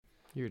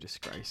You're a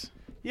disgrace.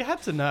 You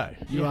had to know.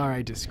 You are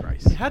a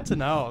disgrace. You had to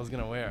know I was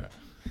going to wear it.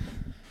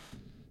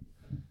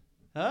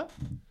 Huh?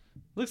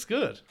 Looks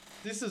good.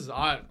 This is,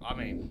 I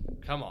mean,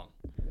 come on.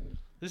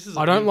 This is.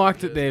 I don't like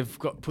that they've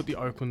put the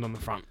Oakland on the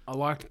front. I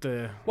like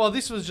the... Well,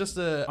 this was just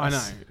a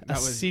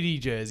City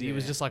jersey. Yeah. It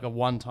was just like a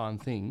one-time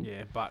thing.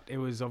 Yeah, but it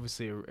was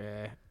obviously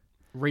a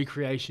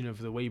recreation of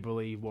the We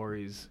Believe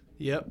Warriors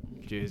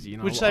jersey.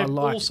 And Which they've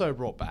also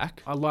brought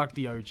back. I like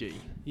the OG.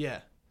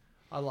 Yeah.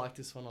 I like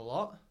this one a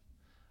lot.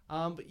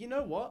 But you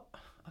know what?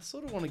 I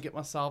sort of want to get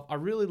myself... I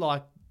really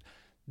like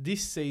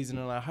this season,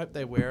 and I hope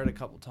they wear it a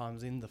couple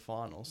times in the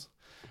finals.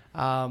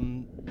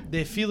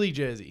 Their Philly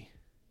jersey.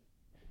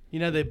 You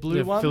know, their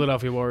blue one?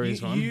 Philadelphia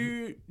Warriors one.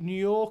 New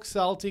York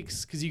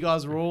Celtics, because you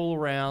guys were all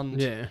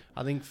around,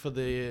 I think, for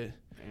the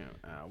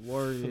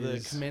Warriors. for the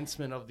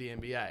commencement of the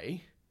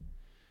NBA.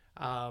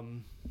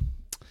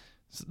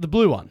 The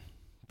blue one,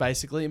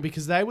 basically. And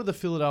because they were the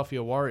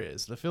Philadelphia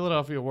Warriors. The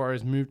Philadelphia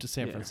Warriors moved to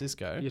San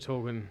Francisco. You're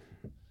talking...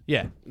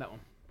 Yeah. That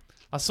one.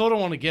 I sort of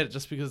want to get it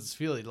just because it's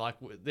Philly. Like,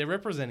 they're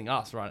representing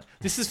us, right?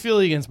 This is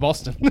Philly against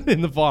Boston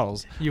in the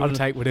finals. You will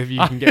take whatever you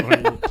can get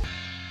one of you.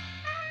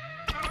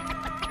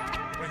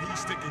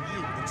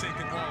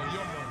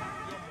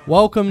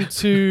 Welcome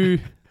to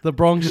the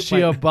Bronx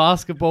Cheer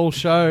Basketball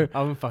Show. I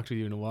haven't fucked with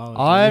you in a while.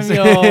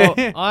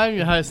 I'm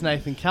your host,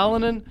 Nathan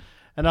Callanan,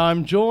 and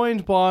I'm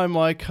joined by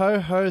my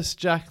co-host,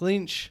 Jack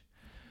Lynch.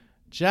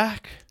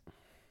 Jack,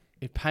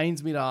 it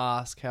pains me to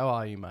ask, how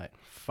are you, mate?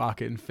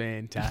 Fucking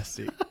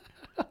fantastic.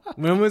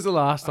 When was the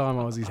last time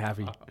I was this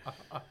happy?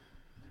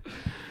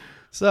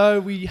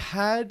 So we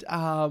had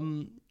a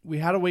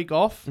week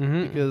off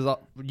because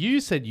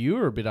you said you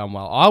were a bit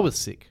unwell. I was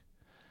sick.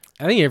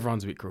 I think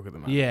everyone's a bit crook at the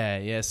moment.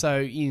 Yeah.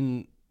 So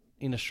in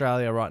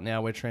Australia right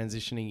now, we're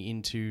transitioning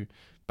into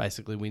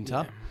basically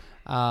winter.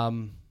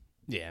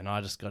 Yeah. And I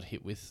just got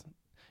hit with...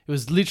 It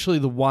was literally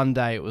the one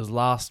day, it was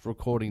last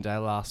recording day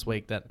last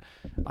week that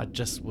I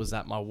just was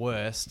at my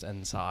worst,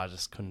 and so I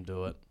just couldn't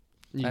do it.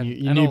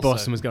 You knew also,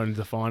 Boston was going into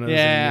the finals.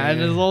 Yeah,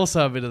 and there's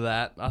also a bit of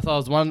that. I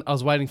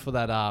was waiting for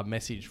that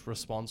message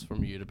response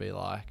from you to be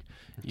like...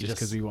 Just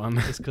because we won.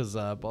 Just because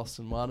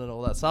Boston won and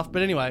all that stuff.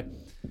 But anyway,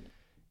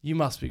 you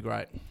must be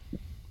great.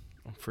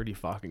 I'm pretty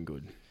fucking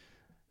good.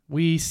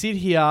 We sit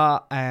here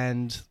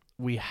and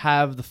we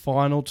have the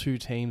final two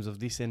teams of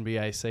this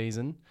NBA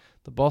season,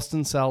 the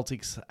Boston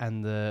Celtics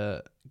and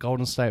the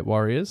Golden State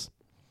Warriors.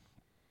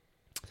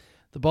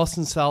 The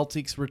Boston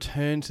Celtics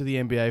returned to the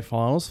NBA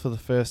Finals for the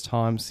first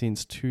time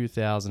since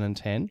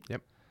 2010.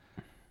 Yep.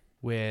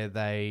 Where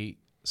they,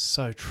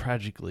 so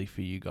tragically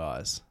for you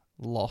guys,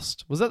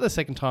 lost. Was that the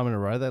second time in a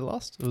row they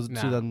lost? Was it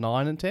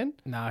 2009 and 10?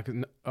 Nah,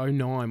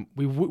 09.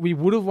 We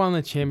would have won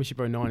the championship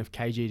 09 if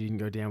KG didn't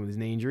go down with his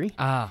knee injury.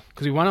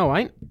 Because we won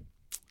 08.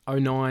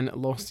 09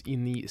 lost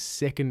in the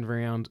second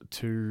round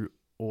to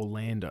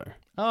Orlando.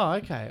 Oh,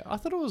 okay. I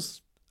thought it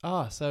was...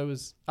 So it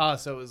was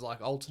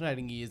like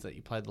alternating years that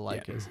you played the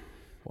Lakers. Yeah.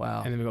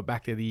 Wow. And then we got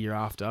back there the year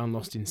after and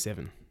lost in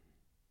 7.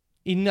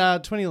 In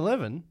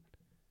 2011?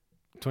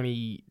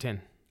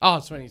 2010. Oh,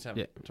 2010.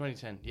 Yeah.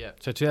 2010, yeah.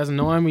 So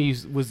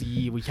 2009 was the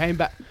year we came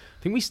back. I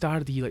think we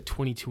started the year like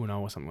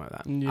 22-0 or something like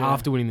that. Yeah.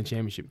 After winning the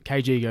championship.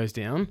 KG goes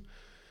down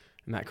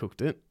and that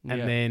cooked it.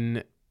 And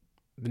then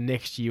the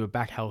next year we're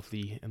back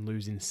healthy and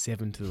losing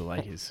 7 to the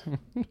Lakers.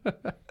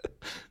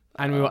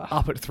 And we were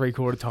up at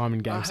 3/4 time in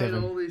game 7. I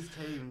hate all these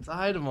teams.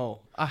 I hate them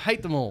all. I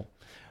hate them all.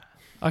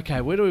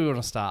 Okay, where do we want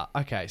to start?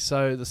 Okay,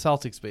 so the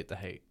Celtics beat the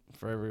Heat.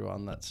 For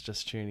everyone that's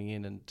just tuning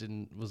in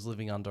and was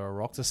living under a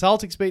rock. The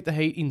Celtics beat the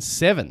Heat in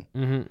 7.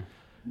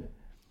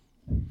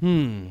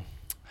 Mm-hmm.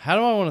 How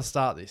do I want to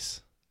start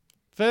this?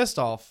 First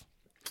off,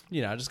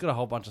 I just got a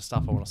whole bunch of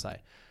stuff I want to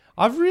say.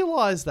 I've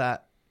realized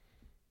that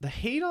the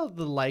Heat are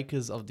the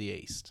Lakers of the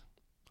East.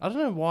 I don't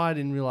know why I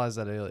didn't realize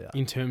that earlier.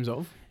 In terms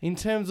of? In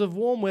terms of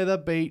warm weather,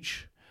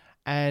 beach,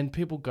 and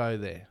people go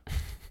there.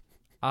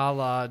 A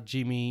la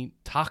Jimmy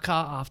Tucker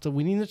after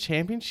winning the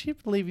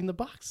championship, leaving the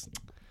Bucks.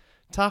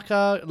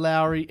 Tucker,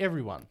 Lowry,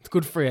 everyone. It's a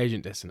good free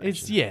agent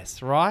destination.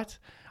 Yes, right?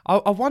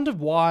 I wondered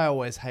why I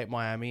always hate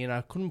Miami, and I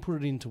couldn't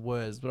put it into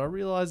words, but I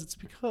realized it's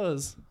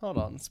because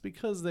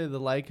they're the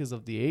Lakers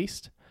of the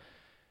East.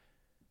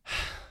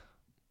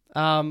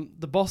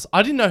 The boss,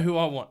 I didn't know who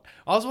I want.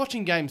 I was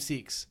watching Game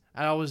 6,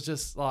 and I was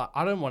just like,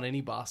 I don't want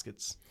any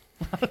baskets.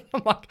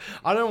 I'm like,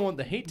 I don't want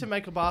the Heat to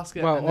make a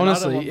basket. Well,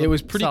 honestly, it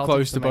was pretty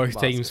close to both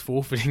teams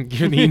forfeiting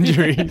given the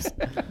injuries.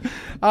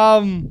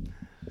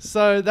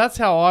 So that's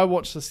how I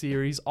watched the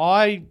series.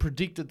 I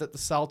predicted that the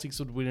Celtics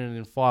would win it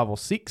in 5 or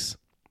 6.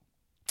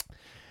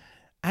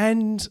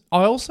 And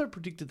I also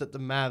predicted that the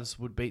Mavs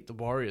would beat the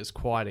Warriors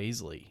quite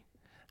easily.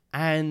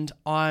 And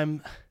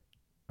I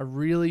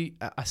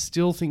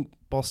still think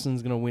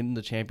Boston's going to win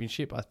the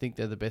championship. I think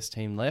they're the best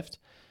team left.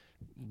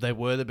 They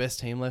were the best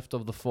team left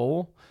of the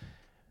 4.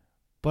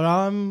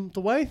 But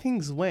the way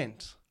things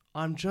went,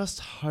 I'm just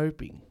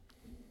hoping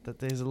that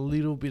there's a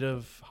little bit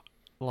of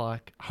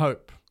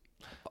hope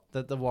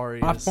that the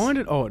Warriors... I find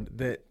it odd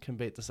that can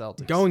beat the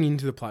Celtics. Going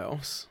into the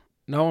playoffs,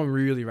 no one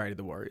really rated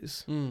the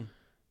Warriors. Mm.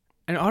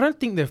 And I don't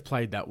think they've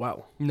played that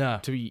well No.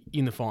 to be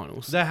in the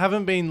finals. They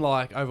haven't been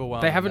like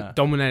overwhelming. They haven't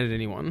dominated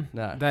anyone.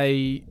 No.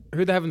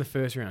 Who they have in the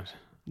first round?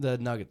 The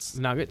Nuggets.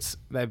 The Nuggets.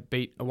 They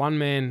beat a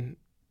one-man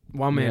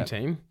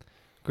team.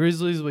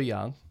 Grizzlies were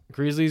young.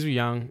 Grizzlies were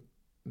young.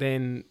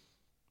 Then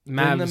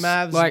Then the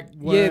Mavs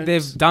weren't-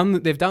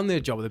 they've done their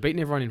job. They've beaten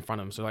everyone in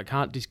front of them, so I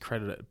can't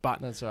discredit it.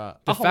 But That's right.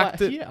 The fact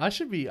that I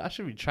should be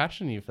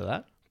trashing you for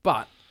that.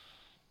 But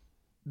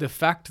the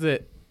fact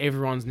that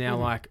everyone's now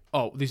like,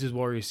 oh, this is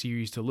Warriors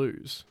series to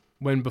lose,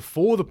 when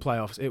before the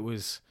playoffs it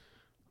was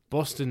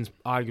Boston's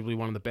arguably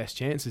one of the best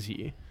chances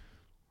here.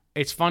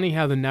 It's funny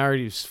how the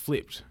narrative's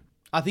flipped.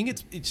 I think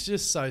it's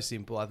just so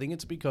simple. I think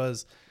it's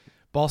because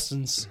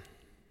Boston's,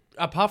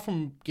 apart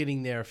from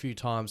getting there a few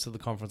times to the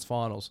conference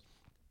finals,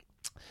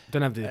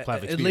 Don't have the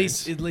playoff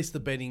experience. At least the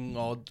betting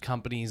odd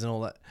companies and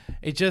all that.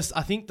 It just,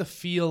 I think the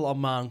feel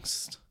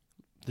amongst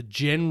the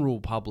general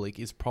public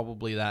is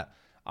probably that,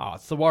 oh,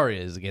 it's the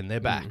Warriors again. They're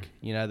back.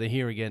 You know, they're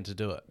here again to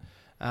do it.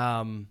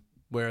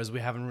 Whereas we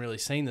haven't really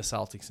seen the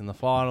Celtics in the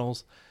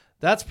finals.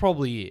 That's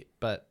probably it.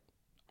 But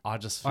I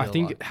just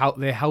feel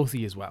they're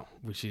healthy as well,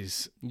 which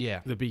is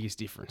the biggest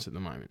difference at the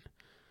moment.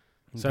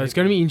 So it's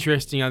going to be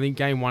interesting. I think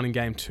Game 1 and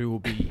Game 2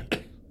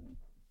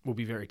 will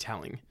be very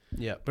telling.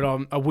 Yeah.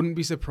 But I wouldn't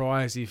be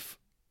surprised if...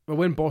 Well,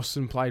 when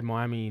Boston played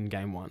Miami in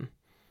Game 1,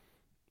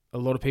 a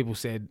lot of people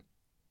said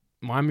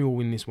Miami will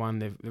win this one.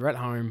 They're at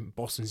home.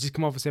 Boston's just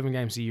come off a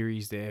 7-game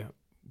series. They're,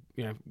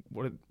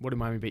 what did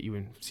Miami beat you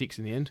in? 6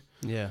 in the end?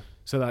 Yeah.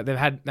 So they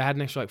had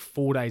an extra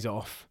 4 days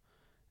off.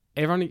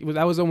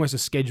 That was almost a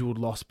scheduled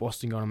loss,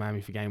 Boston going to Miami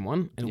for Game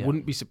 1. And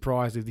wouldn't be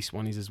surprised if this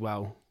one is as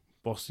well,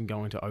 Boston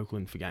going to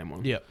Oakland for Game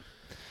 1. Yeah.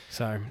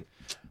 So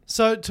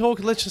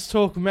let's just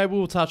talk, maybe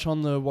we'll touch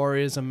on the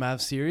Warriors and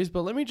Mavs series,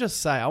 but let me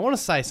just say, I want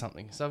to say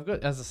something. So I've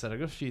got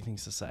a few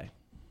things to say.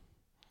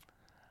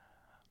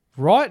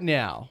 Right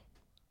now,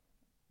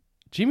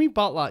 Jimmy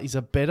Butler is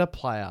a better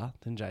player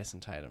than Jason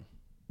Tatum.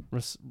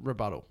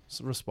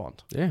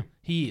 Respond. Yeah.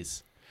 He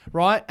is.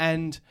 Right?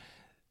 And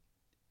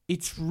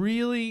it's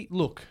really,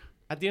 look,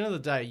 at the end of the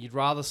day, you'd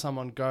rather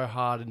someone go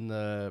hard in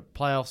the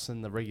playoffs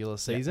than the regular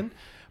season. Yeah.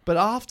 But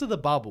after the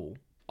bubble,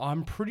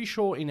 I'm pretty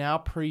sure in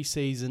our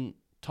preseason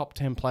top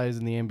 10 players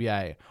in the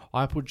NBA,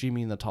 I put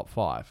Jimmy in the top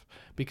 5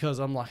 because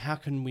I'm like, how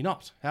can we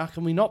not? How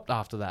can we not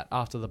after that,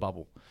 after the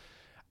bubble?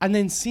 And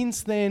then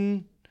since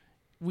then,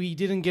 we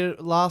didn't get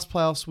it. Last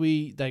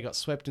playoffs, they got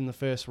swept in the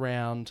first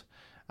round.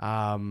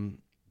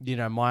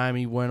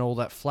 Miami weren't all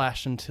that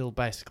flash until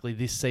basically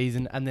this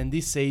season. And then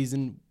this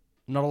season,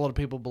 not a lot of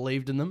people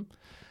believed in them.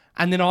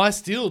 And then I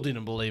still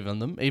didn't believe in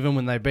them, even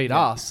when they beat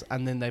us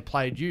and then they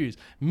played yous.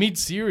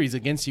 Mid-series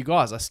against you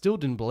guys, I still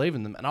didn't believe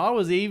in them. And I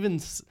was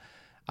even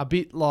a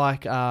bit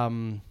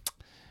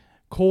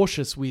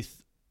cautious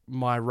with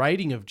my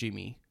rating of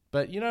Jimmy.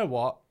 But you know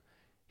what?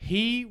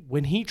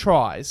 When he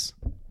tries,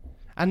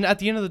 and at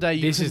the end of the day...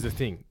 This is the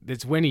thing.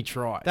 It's when he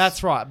tries.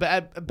 That's right.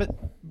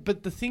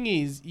 But the thing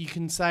is, you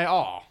can say,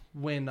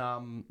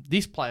 when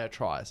this player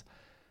tries.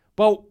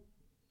 Well...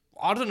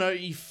 I don't know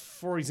if,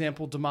 for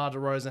example, DeMar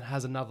DeRozan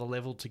has another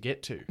level to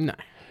get to. No,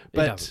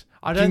 but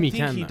I don't think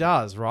he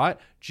does, right?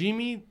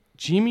 Jimmy,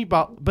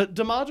 but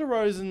DeMar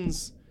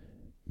DeRozan's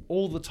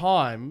all the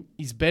time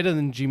is better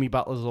than Jimmy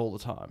Butler's all the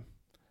time.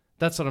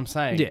 That's what I'm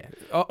saying. Yeah,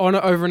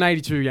 over an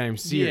 82-game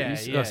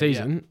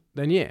season,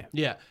 then yeah.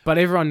 Yeah. But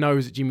everyone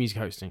knows that Jimmy's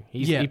coasting.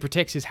 He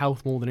protects his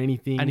health more than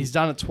anything. And he's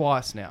done it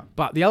twice now.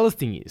 But the other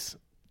thing is,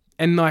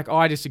 and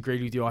I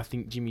disagreed with you, I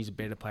think Jimmy's a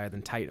better player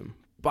than Tatum.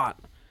 But...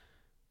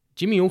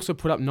 Jimmy also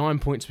put up 9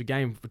 points per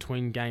game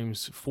between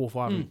games 3,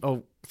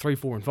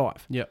 4, and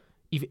 5. Yeah.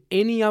 If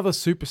any other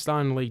superstar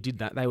in the league did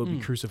that, they would be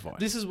crucified.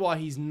 This is why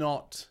he's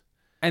not.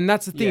 And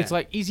that's the thing. Yeah. It's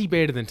like, is he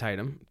better than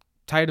Tatum?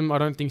 Tatum, I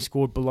don't think,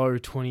 scored below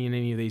 20 in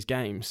any of these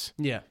games.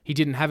 Yeah. He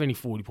didn't have any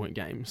 40-point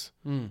games.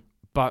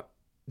 But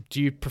do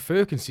you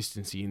prefer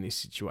consistency in this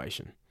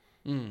situation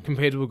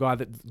compared to a guy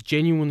that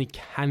genuinely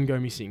can go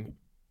missing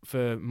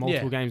for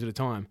multiple games at a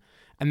time?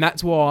 And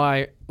that's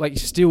why, I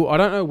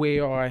don't know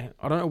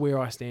where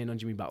I stand on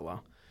Jimmy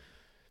Butler.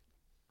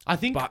 I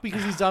think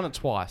because he's done it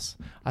twice.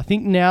 I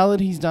think now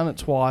that he's done it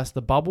twice,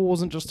 the bubble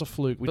wasn't just a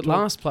fluke.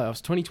 Last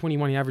playoffs,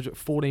 2021, he averaged at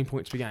 14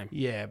 points per game.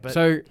 Yeah, but...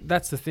 So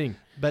that's the thing.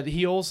 But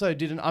he also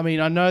didn't... I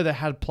mean, I know they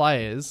had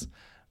players,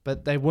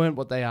 but they weren't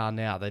what they are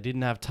now. They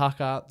didn't have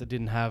Tucker. They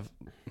didn't have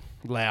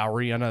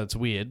Lowry. I know it's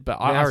weird, but...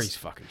 Lowry's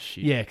fucking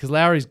shit. Yeah, because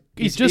Lowry's...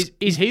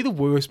 Is he the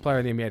worst player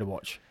in the NBA to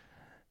watch?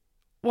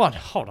 What?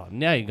 Hold on.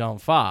 Now you're going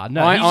far.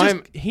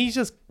 No, he's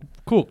just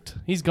cooked.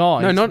 He's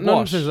gone. No,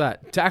 not just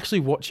that. To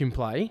actually watch him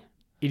play,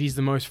 it is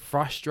the most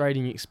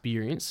frustrating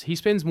experience. He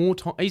spends more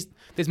time...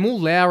 There's more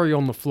Lowry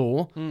on the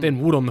floor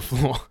than Wood on the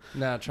floor.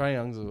 No, Trae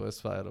Young's the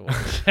worst player to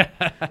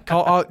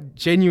watch.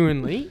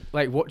 Genuinely,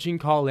 watching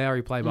Kyle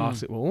Lowry play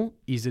basketball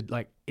is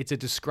it's a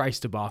disgrace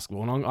to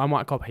basketball. And I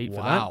might cop heat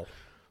for that.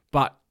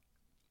 But...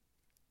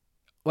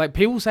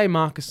 people say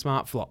Marcus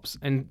Smart flops,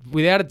 and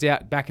without a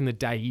doubt, back in the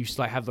day, he used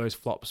to have those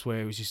flops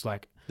where it was just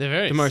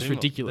the most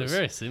ridiculous. They're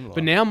very similar.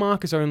 But now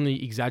Marcus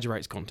only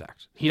exaggerates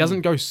contact. He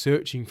doesn't go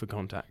searching for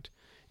contact.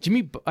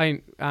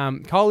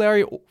 Kyle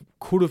Lowry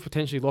could have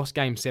potentially lost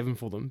Game 7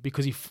 for them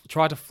because he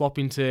tried to flop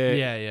into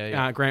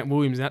Grant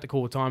Williams and had to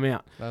call a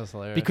timeout. That was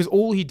hilarious. Because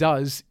all he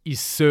does is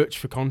search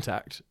for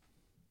contact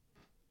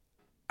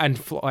and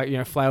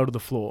flail to the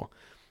floor.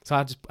 So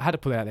I had to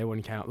put it out there when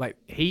he came out. Like,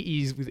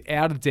 he is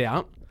without a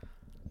doubt,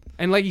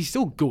 and like he's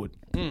still good,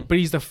 but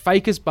he's the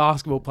fakest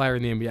basketball player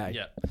in the NBA.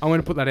 Yeah. I want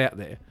to put that out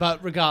there.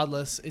 But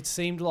regardless, it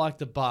seemed like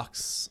the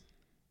Bucks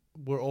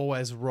were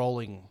always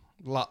rolling.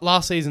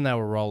 Last season they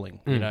were rolling.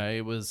 You know,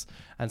 it was,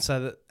 and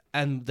so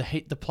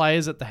the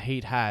players that the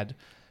Heat had,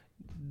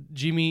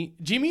 Jimmy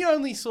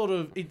only sort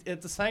of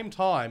at the same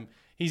time,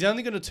 he's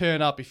only going to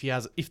turn up if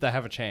they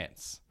have a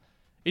chance.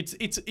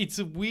 It's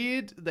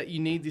weird that you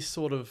need this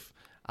sort of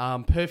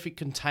perfect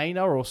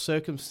container or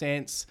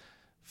circumstance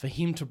for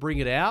him to bring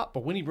it out,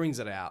 but when he brings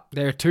it out,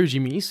 there are two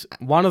Jimmys.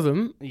 One of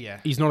them,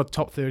 he's not a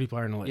top 30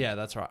 player in the league. Yeah,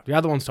 that's right. The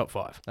other one's top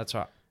 5. That's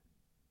right.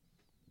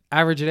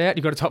 Average it out,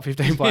 you've got a top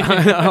 15 player.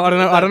 I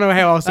don't know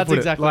how else to put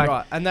it. That's exactly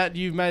right. And that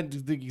you've made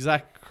the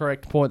exact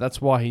correct point.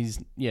 That's why he's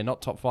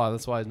not top 5.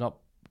 That's why he's not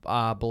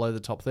below the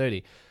top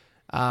 30.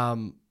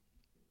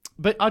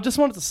 But I just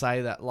wanted to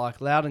say that,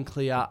 like, loud and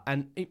clear,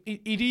 and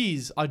it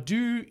is, I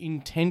do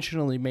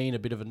intentionally mean a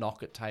bit of a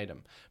knock at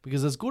Tatum,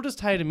 because as good as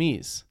Tatum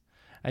is,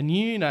 and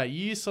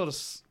you sort of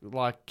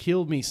like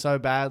killed me so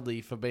badly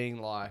for being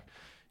like,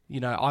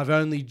 I've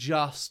only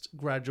just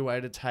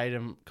graduated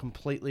Tatum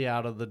completely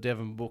out of the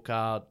Devin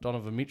Booker,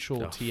 Donovan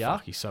Mitchell tier.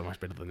 Fuck, he's so much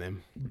better than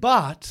them.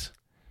 But,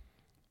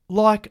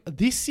 like,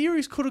 this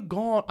series could have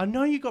gone. I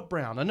know you got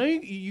Brown. I know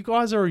you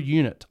guys are a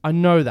unit. I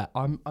know that.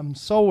 I'm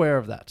so aware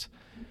of that.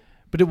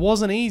 But it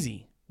wasn't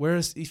easy.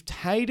 Whereas if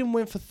Tatum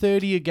went for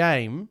 30 a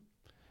game,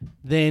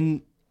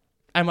 then,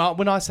 and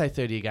when I say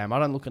 30 a game, I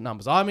don't look at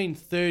numbers. I mean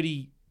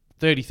 30,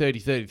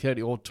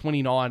 or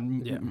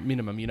 29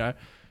 minimum,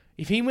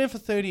 If he went for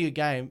 30 a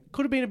game,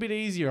 could have been a bit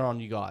easier on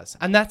you guys.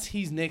 And that's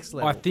his next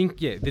level. I think,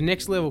 the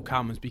next level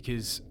comes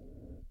because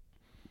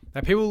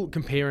there are people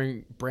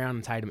comparing Brown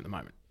and Tatum at the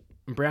moment.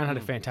 And Brown had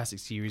a fantastic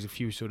series, a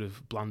few sort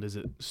of blunders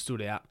that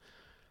stood out.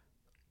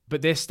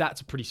 But their stats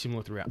are pretty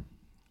similar throughout.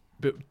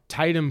 But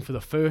Tatum, for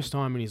the first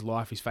time in his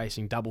life, is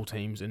facing double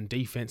teams and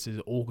defenses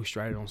are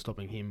orchestrated on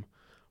stopping him.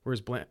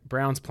 Whereas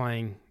Brown's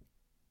playing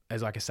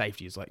as like a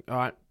safety. It's like, all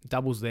right,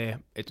 double's there.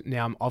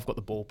 Now I've got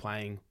the ball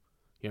playing,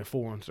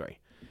 4-on-3.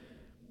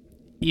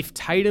 If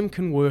Tatum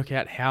can work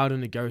out how to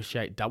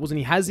negotiate doubles, and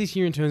he has this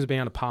year in terms of being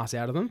able to pass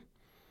out of them,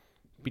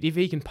 but if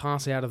he can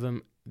pass out of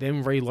them,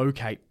 then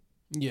relocate,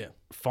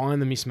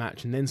 find the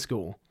mismatch, and then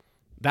score,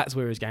 that's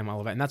where his game will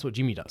elevate, and that's what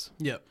Jimmy does.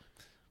 Yeah.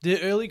 The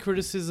early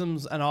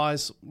criticisms, and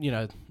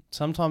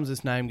sometimes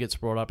this name gets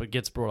brought up. It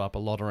gets brought up a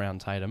lot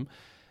around Tatum.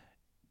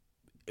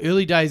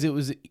 Early days, it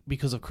was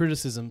because of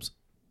criticisms.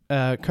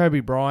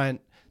 Kobe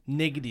Bryant,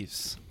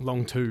 negatives.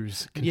 Long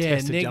twos,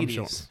 contested jump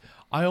shots.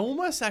 I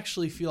almost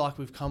actually feel like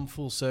we've come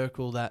full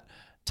circle that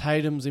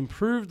Tatum's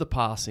improved the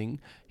passing.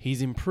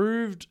 He's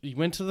improved. He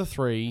went to the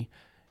 3.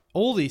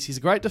 All this. He's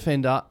a great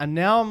defender. And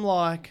now I'm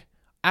like,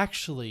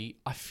 actually,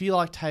 I feel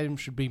like Tatum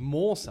should be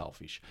more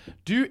selfish.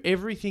 Do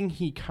everything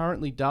he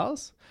currently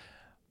does,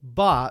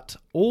 but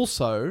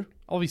also,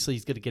 obviously,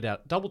 he's got to get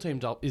out. Double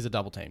team is a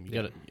double team. You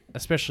got to,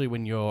 especially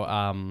when you're,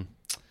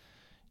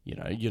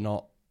 you're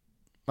not.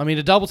 I mean,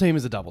 a double team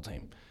is a double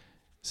team,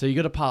 so you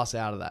got to pass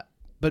out of that.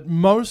 But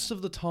most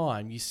of the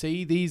time, you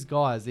see these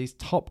guys, these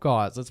top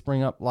guys. Let's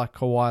bring up like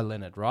Kawhi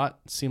Leonard, right?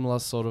 Similar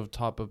sort of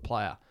type of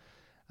player,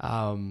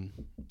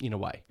 in a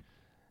way.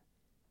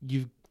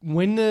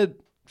 When the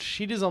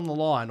shit is on the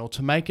line, or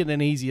to make it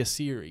an easier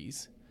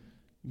series,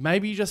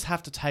 maybe you just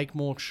have to take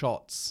more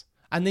shots,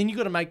 and then you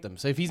got to make them.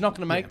 So if he's not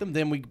going to make them,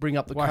 then we bring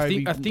up the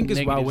Kobe. I think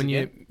as well when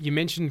you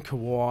mentioned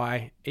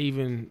Kawhi,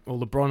 or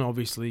LeBron,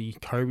 obviously,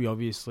 Kobe,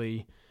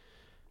 obviously.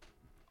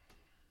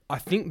 I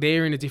think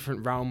they're in a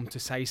different realm to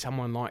say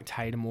someone like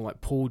Tatum or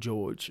like Paul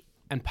George,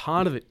 and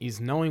part of it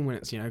is knowing when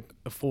it's a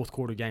fourth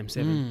quarter game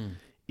 7,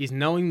 is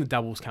knowing the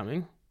double's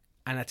coming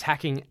and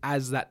attacking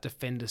as that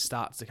defender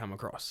starts to come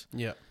across.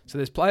 Yeah. So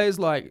there's players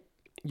like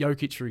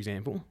Jokic, for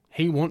example.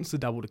 He wants the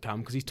double to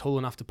come because he's tall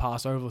enough to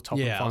pass over the top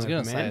and find the man. I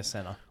was going to say a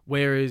center.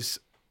 Whereas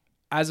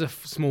as a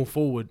small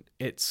forward,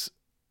 it's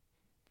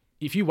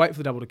if you wait for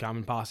the double to come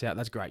and pass out,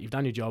 that's great. You've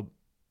done your job.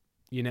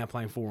 You're now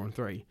playing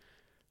 4-on-3.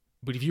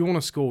 But if you want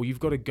to score, you've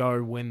got to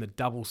go when the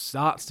double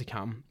starts to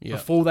come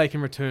before they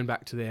can return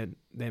back to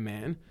their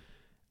man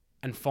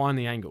and find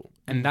the angle.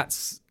 And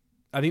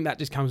I think that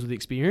just comes with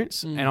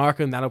experience. And I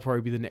reckon that'll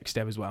probably be the next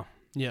step as well.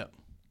 Yeah.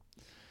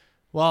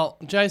 Well,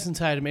 Jason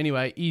Tatum,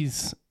 anyway,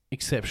 is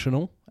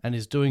exceptional and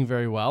is doing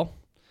very well.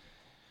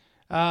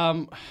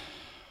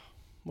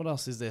 What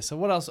else is there? So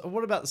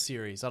what about the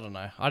series? I don't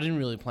know. I didn't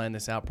really plan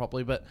this out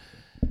properly, but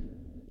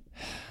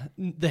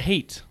the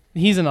Heat.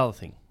 Here's another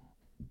thing.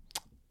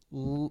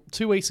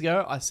 2 weeks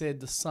ago, I said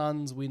the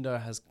Suns' window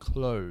has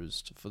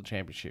closed for the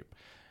championship.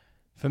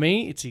 For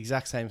me, it's the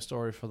exact same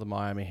story for the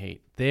Miami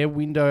Heat. Their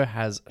window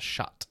has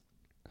shut.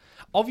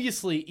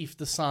 Obviously, if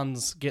the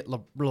Suns get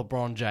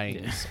LeBron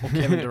James or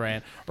Kevin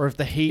Durant, or if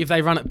the Heat... If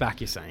they run it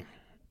back, you're saying.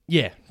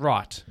 Yeah,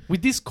 right.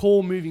 With this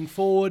core moving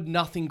forward,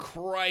 nothing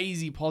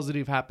crazy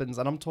positive happens.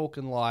 And I'm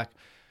talking like,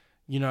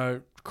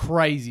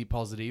 crazy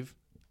positive,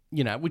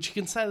 which you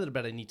can say that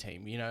about any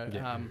team.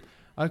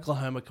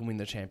 Oklahoma can win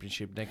the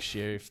championship next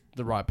year if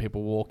the right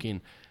people walk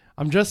in.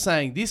 I'm just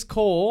saying this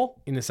core...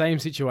 In the same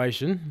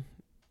situation...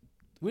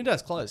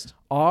 Window's closed.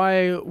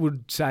 I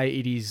would say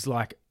it is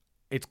like...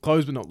 It's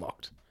closed but not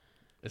locked.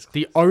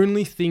 The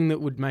only thing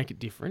that would make it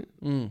different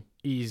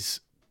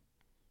is...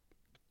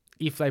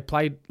 If they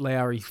played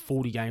Lowry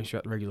 40 games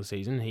throughout the regular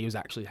season, he was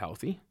actually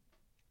healthy.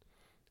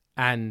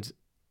 And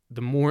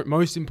the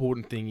most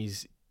important thing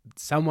is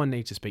someone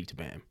needs to speak to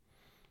Bam.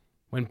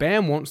 When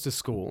Bam wants to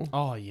score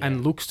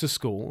and looks to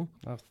score,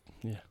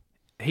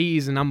 he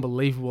is an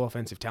unbelievable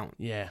offensive talent.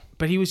 Yeah.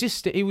 But he was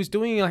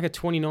doing like a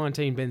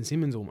 2019 Ben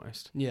Simmons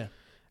almost. Yeah.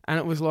 And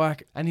it was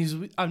like...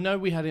 And I know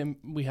we have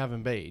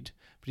Embiid,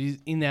 but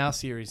in our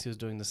series he was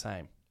doing the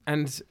same.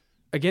 And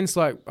against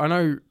I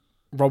know...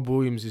 Rob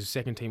Williams is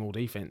second team all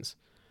defense,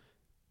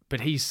 but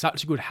he's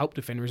such a good help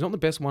defender. He's not the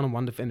best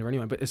one-on-one defender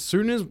anyway. But as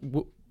soon as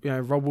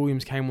Rob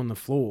Williams came on the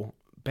floor,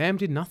 Bam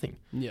did nothing.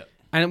 Yeah,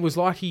 and it was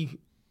like he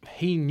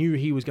knew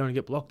he was going to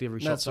get blocked every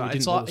shot, so he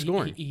didn't bother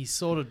scoring. He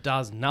sort of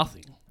does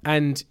nothing.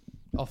 And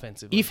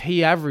offensively, if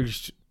he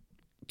averaged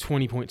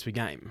 20 points per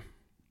game,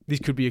 this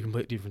could be a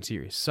complete different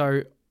series.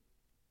 So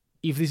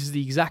if this is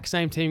the exact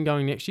same team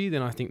going next year,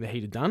 then I think the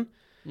Heat are done.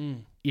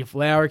 If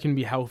Lowry can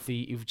be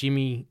healthy, if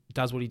Jimmy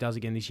does what he does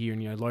again this year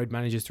and load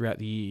manages throughout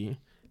the year,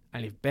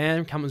 and if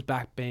Bam comes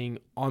back being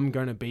I'm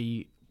going to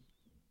be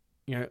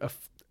a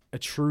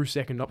true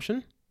second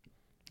option,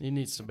 he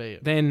needs to be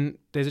it. Then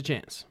there's a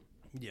chance.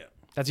 Yeah,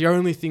 that's the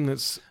only thing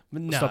that's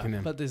stopping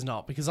them. But there's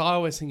not, because I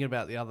always think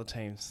about the other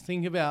teams.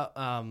 Think about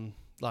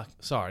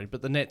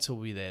but the Nets will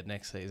be there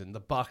next season.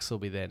 The Bucks will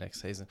be there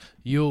next season.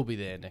 You'll be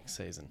there next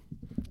season.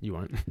 You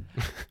won't.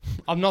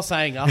 I'm not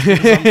saying us.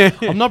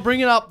 I'm not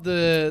bringing up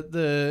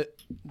the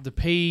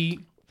P7.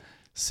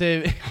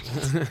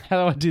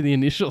 How do I do the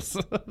initials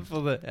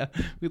for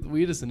with the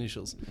weirdest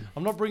initials?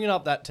 I'm not bringing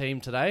up that team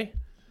today,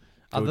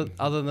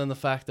 other than the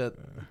fact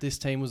that this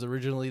team was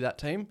originally that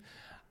team.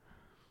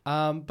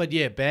 But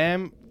yeah,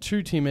 Bam,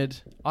 too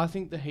timid. I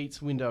think the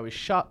Heat's window is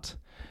shut.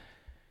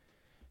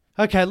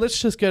 Okay, let's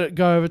just go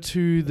over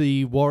to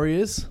the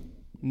Warriors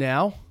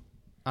now.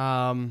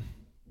 I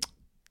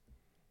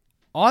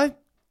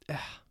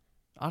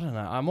don't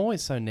know. I'm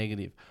always so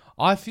negative.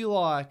 I feel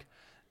like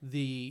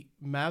the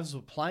Mavs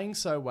were playing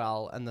so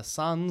well and the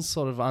Suns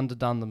sort of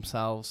underdone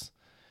themselves.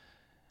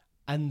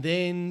 And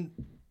then,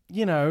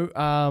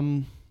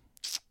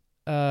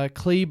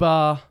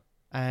 Kleber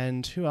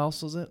and who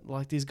else was it?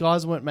 Like, these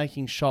guys weren't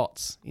making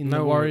shots in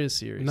the Warriors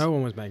series. No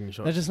one was making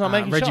shots. They're just not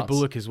making shots. Reggie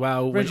Bullock as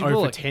well. Went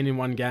 0 for 10 in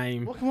one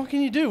game. What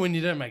can you do when you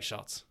don't make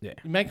shots? Yeah.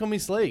 You make them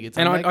miss league.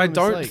 And I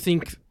don't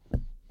think,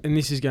 and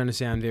this is going to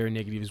sound very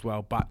negative as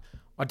well, but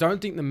I don't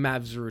think the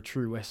Mavs are a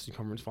true Western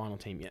Conference final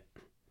team yet.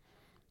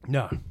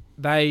 No.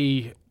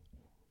 The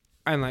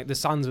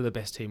Suns are the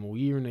best team all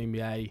year in the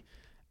NBA,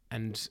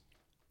 and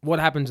what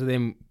happened to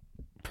them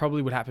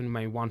probably would happen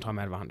maybe one time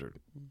out of 100.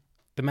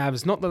 The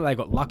Mavs, not that they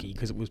got lucky,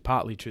 because it was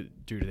partly due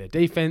to their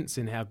defense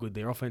and how good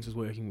their offense was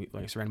working with,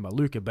 surrounded by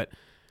Luka, but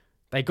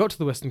they got to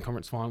the Western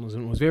Conference Finals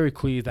and it was very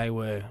clear they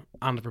were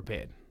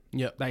underprepared.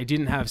 Yep. They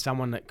didn't have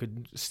someone that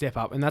could step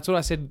up, and that's what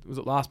I said was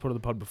the last part of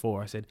the pod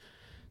before. I said,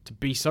 to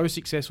be so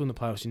successful in the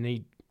playoffs, you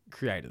need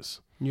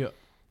creators. Yep.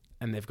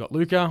 And they've got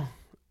Luka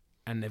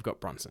and they've got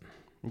Brunson.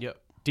 Yep.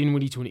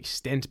 Dinwiddie to an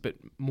extent, but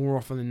more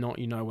often than not,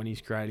 when he's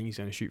creating, he's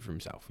going to shoot for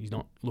himself. He's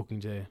not looking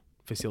to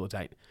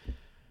facilitate.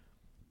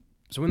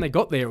 So when they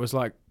got there, it was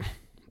like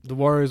the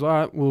Warriors, all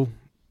right, well,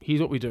 here's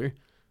what we do,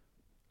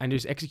 and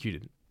just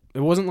executed.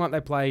 It wasn't like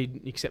they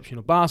played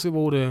exceptional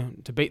basketball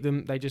to beat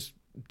them. They just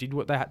did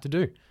what they had to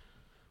do.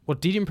 What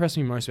did impress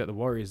me most about the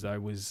Warriors, though,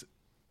 was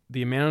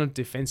the amount of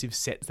defensive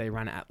sets they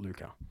ran at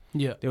Luka.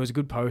 Yeah. There was a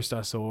good post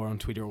I saw on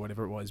Twitter or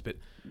whatever it was, but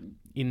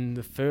in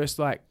the first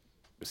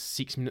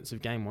 6 minutes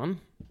of game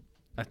one,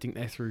 I think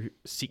they threw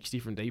 6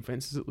 different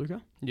defenses at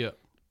Luka. Yeah.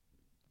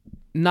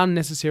 None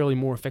necessarily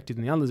more effective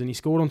than the others, and he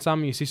scored on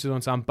some, he assisted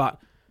on some, but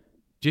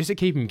just to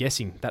keep him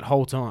guessing that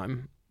whole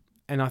time.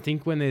 And I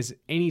think when there's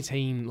any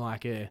team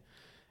like a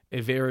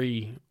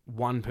very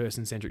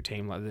one-person centric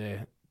team like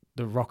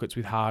the Rockets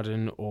with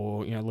Harden,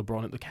 or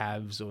LeBron at the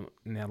Cavs, or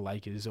now the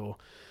Lakers, or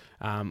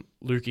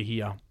Luka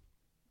here,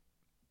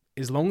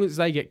 as long as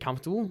they get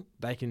comfortable,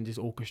 they can just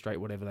orchestrate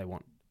whatever they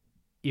want.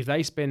 If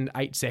they spend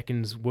 8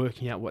 seconds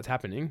working out what's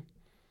happening,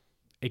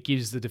 it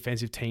gives the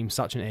defensive team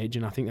such an edge,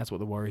 and I think that's what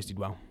the Warriors did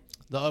well.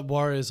 The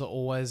Warriors are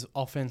always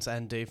offense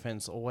and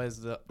defense.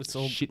 It's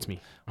all shits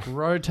me,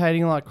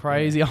 rotating like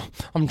crazy. Yeah.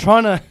 I'm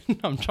trying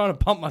to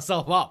pump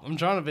myself up. I'm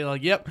trying to be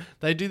like, yep,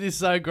 they do this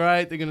so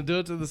great. They're going to do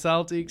it to the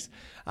Celtics.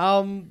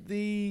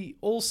 The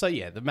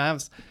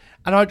Mavs,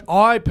 and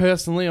I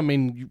personally,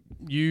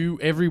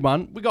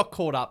 everyone, we got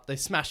caught up. They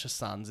smashed the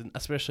Suns,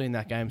 especially in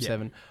that game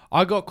 7.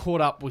 I got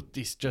caught up with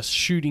this just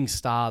shooting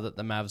star that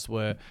the Mavs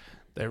were.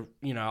 They're,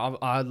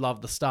 I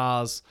love the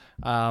Stars.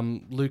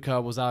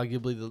 Luka was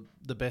arguably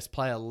the best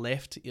player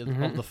left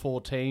of the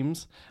 4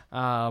 teams.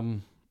 I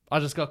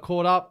just got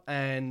caught up,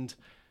 and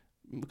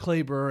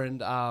Kleber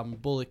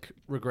and Bullock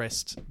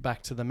regressed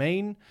back to the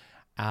mean.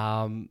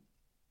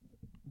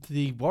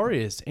 The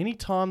Warriors,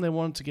 anytime they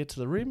wanted to get to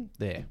the rim,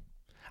 there.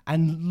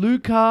 And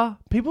Luka,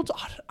 I'm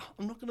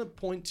not going to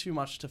point too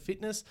much to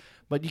fitness,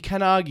 but you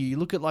can argue. You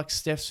look at like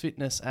Steph's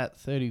fitness at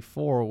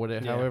 34 or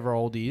whatever, however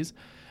old he is,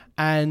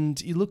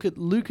 and you look at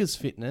Luka's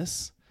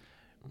fitness.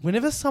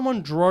 Whenever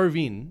someone drove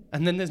in,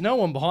 and then there's no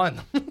one behind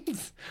them,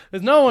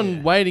 there's no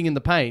one waiting in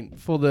the paint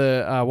for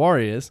the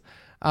Warriors.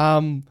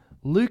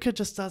 Luka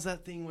just does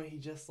that thing where he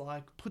just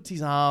like puts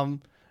his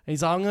arm.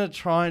 He's like, I'm going to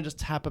try and just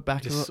tap it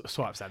back. Just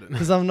swipes at it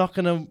because I'm not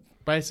going to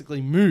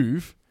basically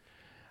move.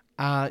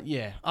 I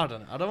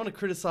don't know. I don't want to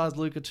criticize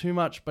Luka too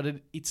much,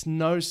 but it's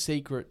no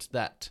secret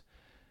that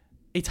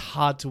it's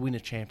hard to win a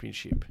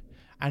championship.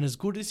 And as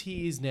good as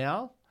he is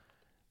now,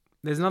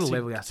 there's not a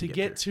level he has to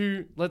get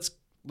to.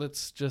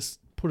 Let's just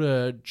put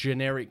a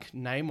generic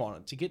name on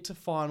it. To get to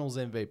Finals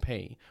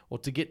MVP or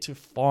to get to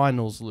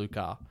Finals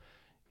Luka,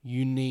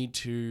 you need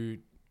to,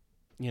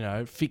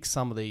 fix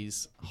some of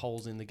these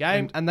holes in the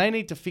game, and they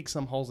need to fix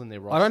some holes in their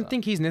roster. I don't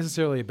think he's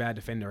necessarily a bad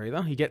defender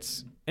either.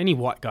 Any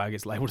white guy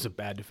gets labelled as a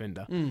bad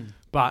defender,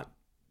 but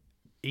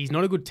he's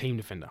not a good team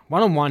defender.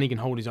 1-on-1, he can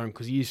hold his own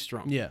because he is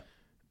strong. Yeah.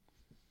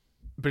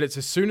 But it's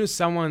as soon as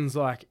someone's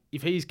like,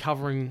 if he's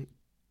covering,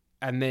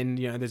 and then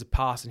there's a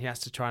pass and he has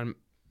to try and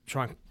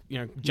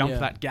jump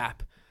that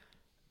gap.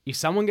 If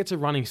someone gets a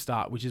running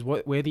start, which is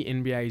where the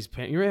NBA's,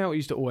 you know how it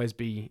used to always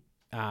be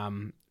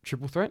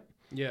triple threat.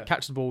 Yeah.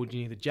 Catch the ball, you can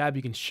either jab,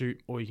 you can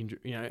shoot, or you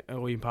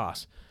can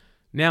pass.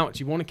 Now it's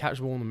you want to catch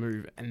the ball on the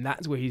move, and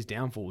that's where his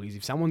downfall is.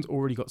 If someone's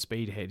already got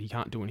speed ahead, he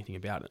can't do anything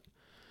about it.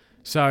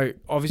 So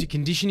obviously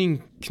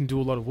conditioning can do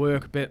a lot of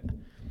work, but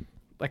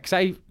like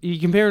say you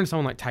compare him to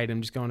someone like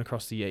Tatum just going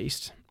across the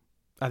East,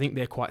 I think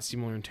they're quite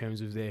similar in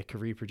terms of their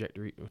career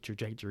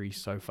trajectory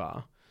so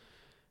far.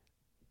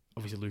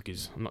 Obviously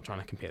I'm not trying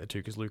to compare the two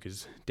because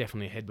Luka's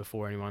definitely ahead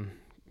before anyone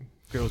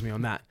grills me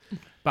on that.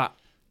 But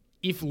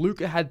if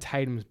Luka had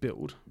Tatum's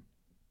build,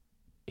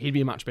 he'd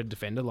be a much better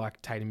defender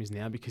like Tatum is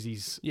now because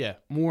he's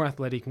more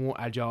athletic, more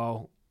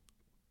agile,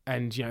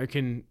 and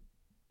can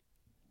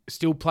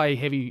still play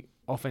heavy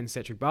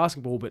offense-centric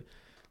basketball, but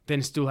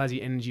then still has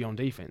the energy on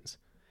defense.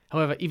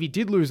 However, if he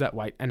did lose that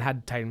weight and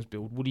had Tatum's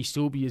build, would he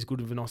still be as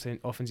good of an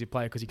offensive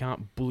player because he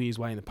can't bully his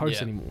way in the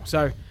post anymore?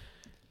 So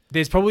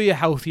there's probably a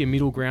healthier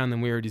middle ground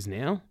than where it is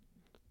now.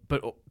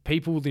 But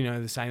people,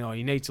 they're saying,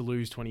 you need to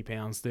lose 20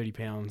 pounds, 30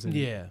 pounds.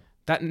 And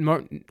that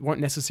won't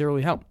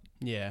necessarily help.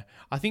 Yeah.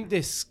 I think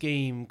their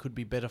scheme could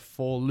be better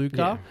for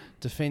Luka,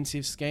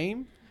 defensive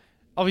scheme.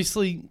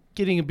 Obviously,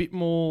 getting a bit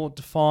more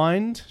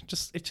defined.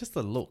 It's just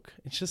the look.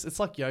 It's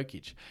like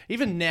Jokic.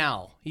 Even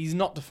now, he's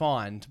not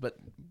defined, but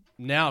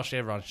now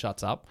everyone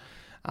shuts up.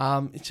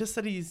 It's just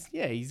that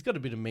he's got a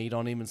bit of meat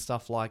on him and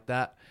stuff like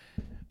that.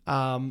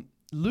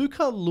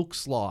 Luka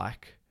looks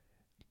like,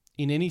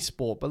 in any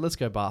sport, but let's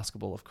go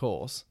basketball, of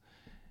course,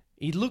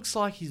 he looks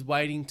like he's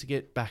waiting to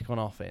get back on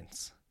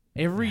offense.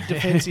 Every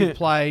defensive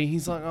play,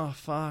 he's like, oh,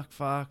 fuck.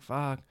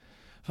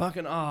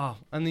 Fucking, oh.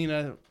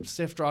 And,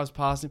 Steph drives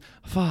past him.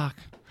 Fuck.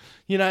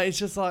 It's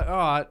just like, all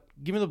right,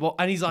 give me the ball.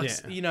 And he's like,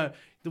 the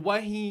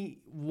way he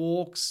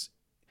walks.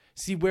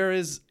 See,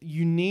 whereas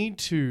you need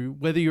to,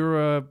 whether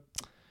you're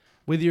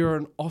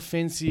an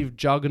offensive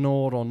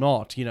juggernaut or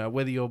not,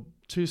 whether you're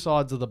two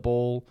sides of the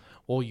ball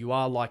or you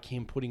are like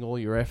him putting all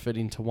your effort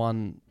into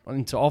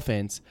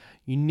offense,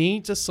 you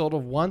need to sort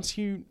of, once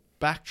you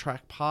backtrack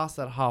past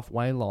that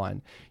halfway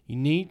line, you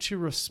need to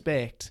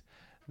respect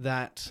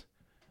that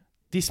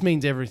this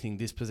means everything,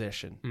 this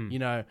possession.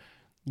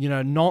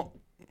 Not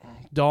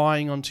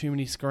dying on too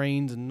many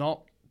screens and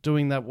not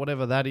doing that,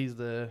 whatever that is,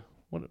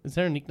 what is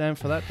there a nickname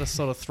for that? Just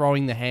sort of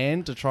throwing the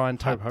hand to try and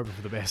tap, hoping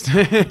for the best.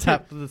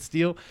 tap the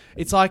steal.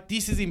 It's like,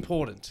 this is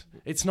important.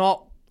 It's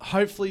not,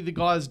 hopefully the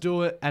guys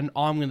do it and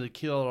I'm going to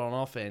kill it on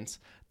offense.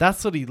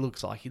 That's what he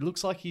looks like. He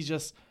looks like he's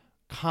just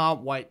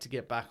can't wait to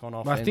get back on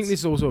offense. I think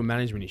this is also a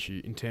management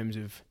issue in terms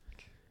of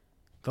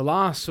the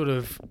last sort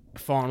of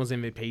finals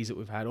MVPs that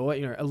we've had, or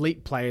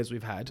elite players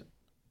we've had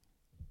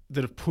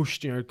that have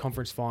pushed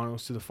conference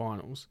finals to the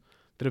finals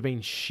that have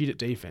been shit at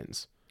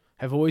defense,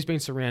 have always been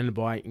surrounded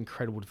by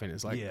incredible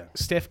defenders. Like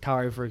Steph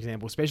Curry, for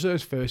example, especially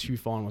those first few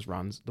finals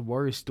runs, the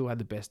Warriors still had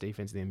the best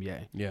defense in the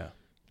NBA. Yeah,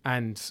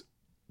 and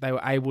they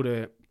were able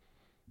to,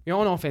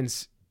 on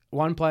offense,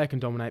 one player can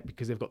dominate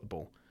because they've got the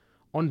ball.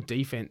 On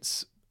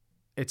defense,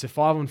 it's a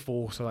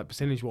 5-on-4, so like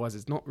percentage-wise,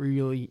 it's not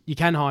really... You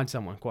can hide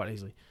someone quite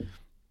easily.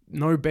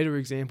 No better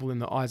example than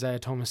the Isaiah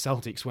Thomas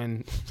Celtics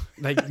when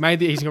they made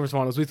the Eastern Conference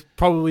Finals with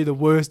probably the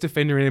worst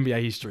defender in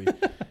NBA history.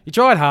 He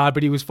tried hard,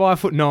 but he was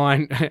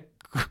 5'9".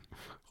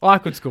 I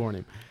could score on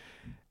him.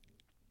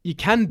 You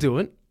can do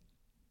it,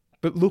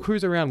 but look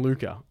who's around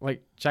Luka.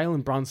 Like,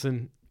 Jalen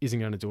Brunson isn't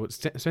going to do it.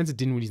 Spencer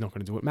Dinwiddie's not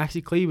going to do it.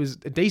 Maxi Kleber's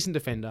a decent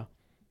defender,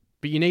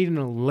 but you need an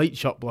elite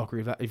shot blocker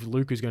if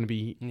Luka's going to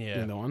be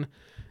in the one.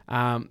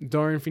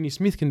 Dorian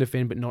Finney-Smith can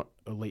defend, but not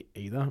elite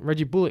either.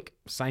 Reggie Bullock,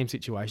 same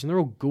situation. They're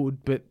all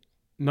good, but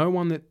no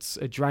one that's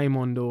a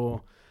Draymond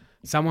or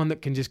someone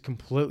that can just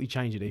completely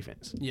change a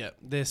defense. Yeah,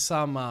 there's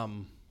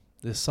some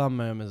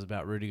murmurs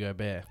about Rudy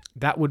Gobert.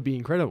 That would be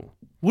incredible.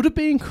 Would it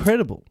be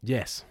incredible?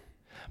 Yes.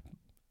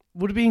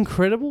 Would it be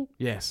incredible?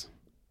 Yes.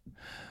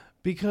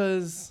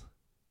 Because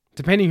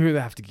depending who they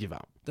have to give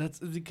up. That's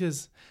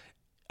because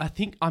I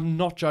think, I'm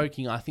not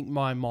joking, I think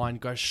my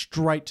mind goes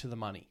straight to the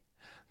money.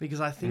 Because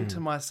I think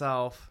to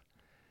myself,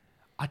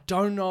 I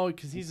don't know,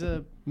 because he's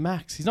a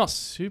max. He's not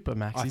super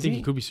max. I think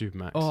he could be super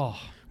max. Oh,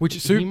 which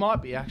he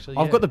might be actually.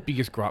 I've got the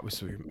biggest gripe with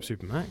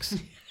super max.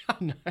 I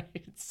know.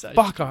 It's so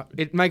Fucker,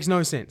 it makes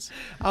no sense.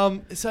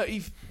 So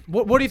if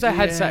what if they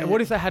had what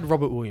if they had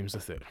Robert Williams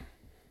III?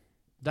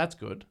 That's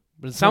good,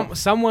 but it's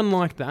someone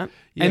like that,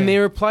 and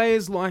there are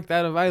players like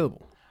that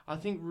available. I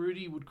think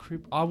Rudy would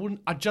cripple.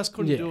 I just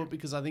couldn't do it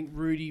because I think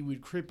Rudy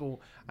would cripple,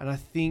 and I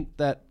think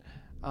that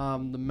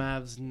the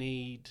Mavs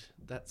need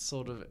that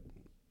sort of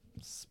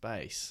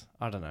space.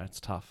 I don't know. It's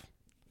tough.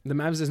 The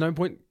Mavs, there's no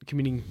point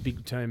committing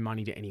big term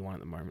money to anyone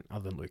at the moment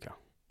other than Luka.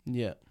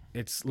 Yeah.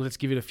 Let's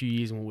give it a few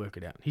years and we'll work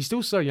it out. He's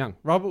still so young.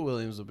 Robert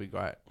Williams would be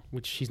great.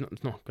 Which it's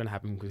not going to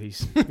happen because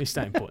he's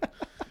staying put.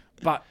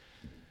 But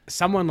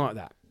someone like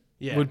that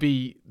would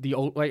be the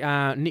old,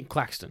 like Nick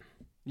Claxton.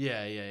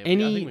 Yeah. I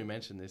think we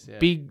mentioned this. Yeah.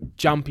 Big,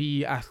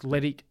 jumpy,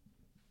 athletic,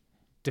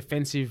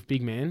 defensive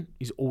big man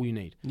is all you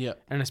need. Yeah.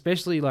 And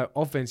especially like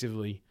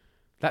offensively,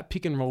 that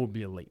pick and roll would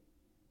be elite.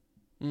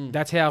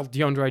 That's how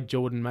DeAndre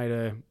Jordan made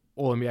a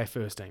All-NBA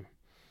first team.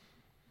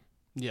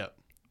 Yeah.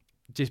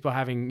 Just by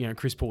having,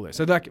 Chris Paul there.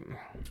 So like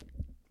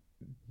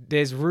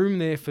there's room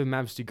there for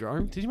Mavs to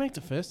grow. Did you make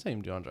the first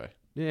team, DeAndre?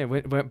 Yeah,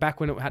 we're back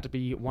when it had to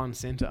be one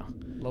center.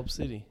 Lob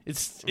City.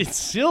 It's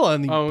still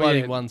only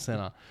bloody one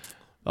center.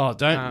 Oh,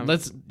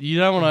 you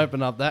don't want to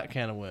open up that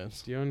can of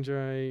worms.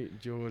 DeAndre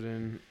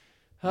Jordan.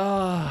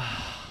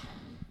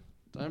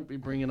 Don't be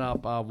bringing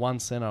up one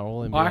center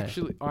all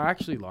NBA. I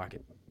actually like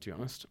it, to be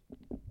honest.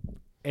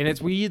 And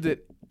it's weird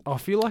that I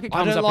feel like it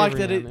comes I don't up like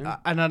every that now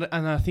and it,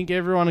 and I think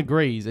everyone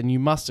agrees, and you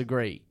must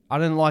agree. I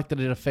don't like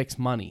that it affects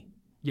money.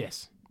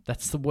 Yes.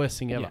 That's the worst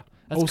thing ever. Yeah.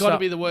 That's got to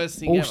be the worst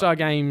thing All-Star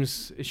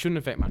games, it shouldn't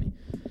affect money.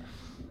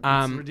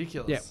 It's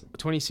ridiculous. Yeah,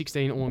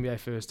 2016 All-NBA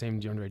first team,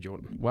 DeAndre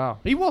Jordan. Wow.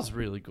 He was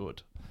really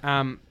good.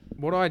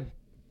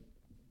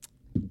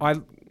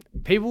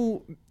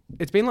 People,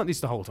 it's been like this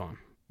the whole time.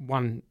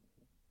 One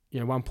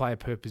player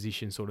per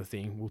position sort of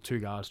thing. Well, 2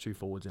 guards, 2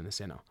 forwards, and a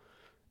center.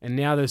 And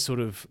now there's sort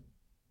of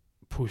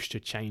push to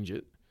change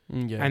it.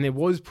 Yeah. And there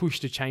was push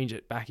to change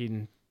it back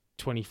in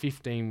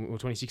 2015 or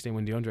 2016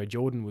 when DeAndre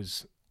Jordan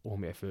was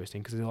All-NBA first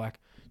team, because they're like,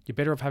 you're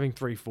better off having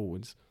 3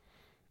 forwards.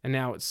 And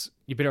now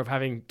you're better off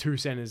having 2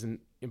 centers.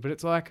 But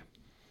it's like,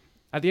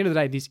 at the end of the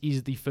day, this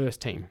is the first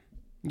team.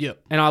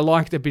 Yep. And I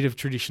liked a bit of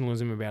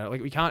traditionalism about it.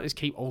 Like, we can't just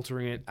keep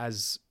altering it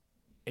as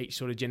each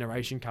sort of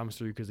generation comes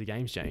through because the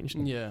game's changed.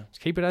 Yeah. Just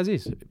keep it as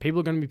is.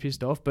 People are going to be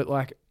pissed off, but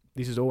like,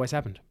 this has always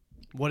happened.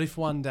 What if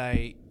one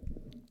day,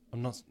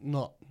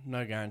 no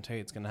guarantee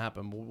it's going to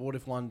happen, but what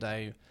if one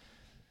day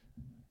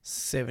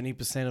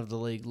 70% of the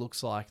league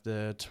looks like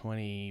the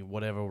 20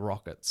 whatever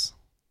Rockets?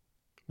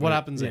 What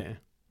happens then?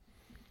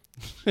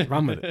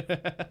 Run with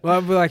it.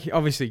 Well, like,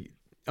 obviously,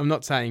 I'm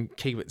not saying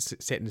keep it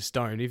set in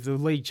stone. If the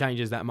league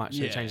changes that much,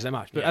 it changes that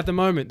much. But at the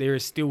moment, there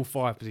is still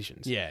 5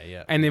 positions.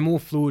 Yeah. And they're more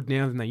fluid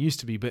now than they used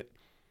to be. But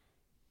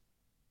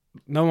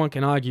no one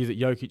can argue that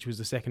Jokic was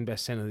the second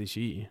best center this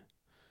year.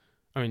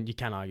 I mean, you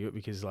can argue it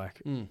because,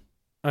 like... no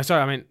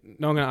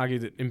one can argue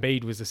that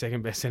Embiid was the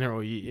second best center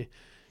all year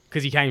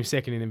because he came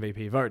second in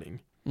MVP voting.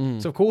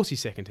 So, of course, he's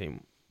second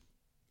team.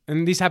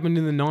 And this happened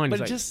in the 90s.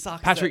 But it just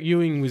sucks. Patrick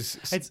Ewing was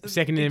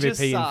second in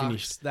MVP and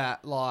finished.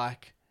 That,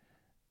 like...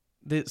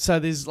 So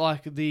there's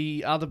like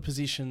the other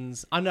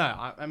positions. I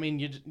know. I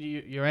mean,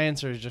 your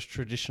answer is just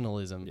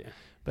traditionalism. Yeah.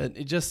 But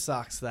it just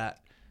sucks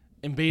that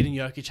Embiid and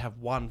Jokic have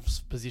one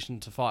position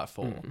to fight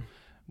for,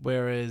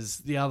 whereas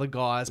the other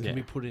guys can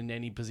be put in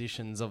any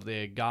positions of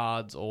their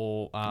guards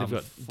or they've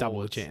got double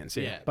the chance.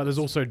 Yeah. But there's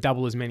also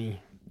double as many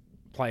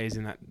players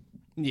in that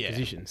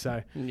position.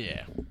 So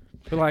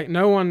but like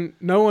no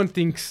one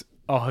thinks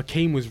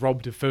Hakeem was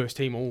robbed of first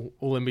team all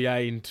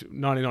NBA in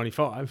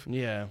 1995.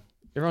 Yeah.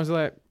 Everyone's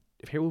like,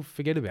 people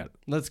forget about it.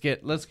 Let's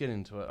get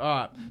into it. All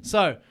right.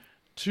 So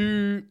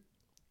to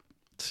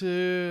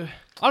I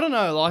don't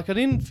know, like I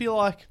didn't feel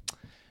like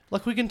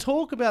we can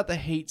talk about the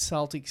Heat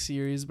Celtics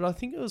series, but I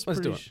think it was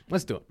Let's do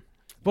it.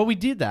 Well, we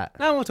did that.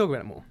 No, we'll talk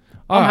about it more.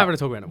 I'm happy to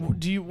talk about it more.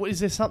 Is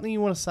there something you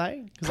want to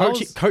say?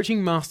 Coaching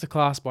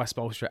masterclass by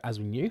Spoelstra, as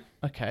we knew.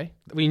 Okay.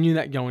 We knew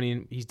that going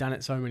in. He's done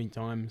it so many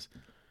times.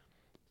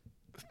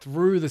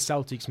 Through the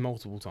Celtics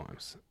multiple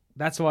times.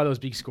 That's why there was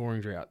big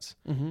scoring droughts.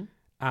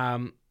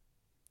 Mm-hmm.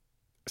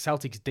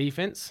 Celtics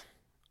defense,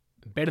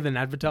 better than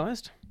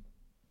advertised,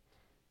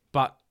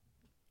 but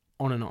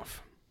on and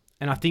off.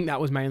 And I think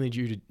that was mainly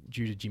due to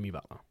Jimmy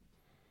Butler.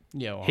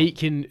 Yeah, well, he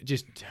can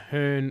just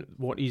turn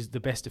what is the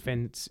best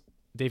defense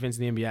in the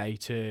NBA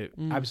to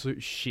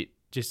absolute shit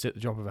just at the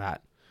drop of a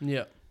hat.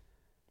 Yeah.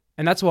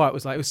 And that's why it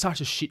was such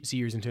a shit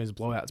series in terms of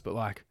blowouts. But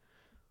like,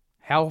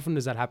 how often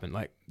does that happen?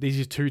 Like, these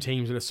are two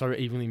teams that are so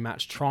evenly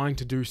matched, trying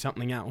to do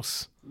something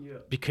else. Yeah.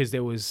 Because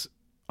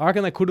I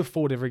reckon they could have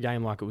fought every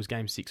game like it was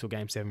game 6 or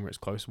game 7 where it's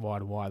close wire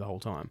to wire the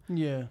whole time.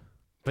 Yeah.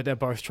 But they're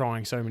both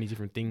trying so many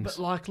different things.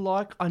 But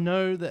like I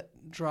know that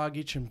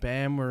Dragic and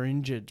Bam were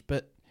injured,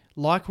 but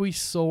like we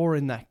saw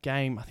in that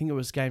game, I think it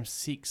was game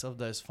 6 of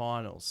those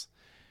finals,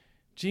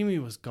 Jimmy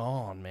was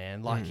gone,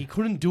 man. Like, he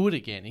couldn't do it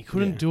again. He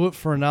couldn't do it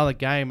for another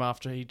game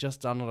after he'd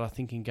just done it, I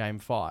think, in game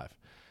 5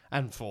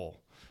 and 4.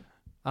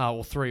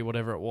 Or 3,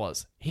 whatever it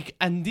was.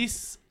 And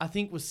this, I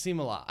think, was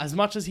similar. As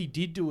much as he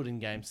did do it in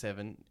game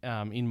 7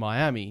 in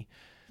Miami,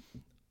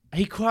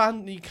 he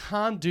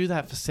can't do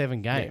that for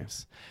 7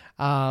 games.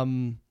 Yeah.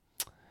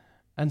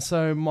 And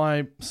so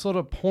my sort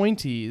of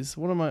point is,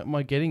 what am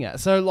I getting at?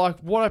 So, like,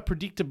 what I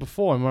predicted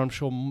before, and what I'm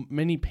sure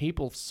many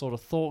people sort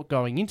of thought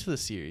going into the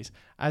series,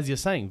 as you're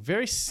saying,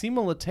 very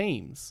similar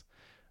teams,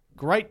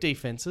 great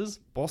defenses.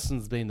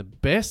 Boston's been the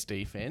best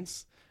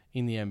defense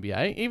in the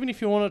NBA. Even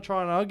if you want to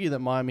try and argue that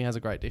Miami has a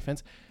great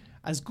defense,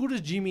 as good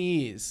as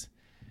Jimmy is,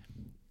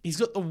 he's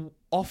got the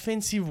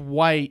offensive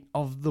weight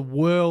of the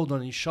world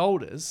on his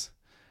shoulders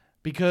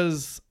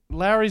because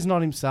Lowry's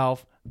not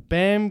himself.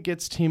 Bam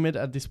gets timid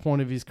at this point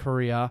of his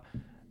career,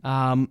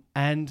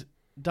 and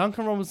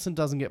Duncan Robinson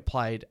doesn't get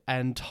played,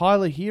 and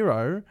Tyler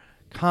Hero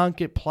can't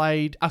get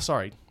played.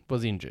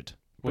 Was injured.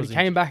 When he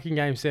came back in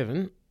game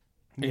 7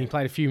 and he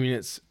played a few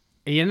minutes,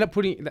 he ended up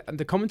putting...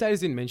 The commentators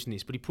didn't mention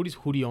this, but he put his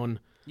hoodie on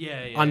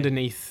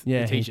underneath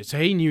the t-shirt. So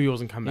he knew he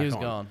wasn't coming back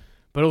on. He was gone.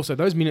 But also,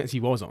 those minutes he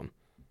was on,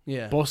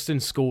 Boston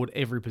scored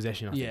every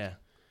possession, I think.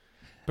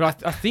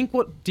 But I think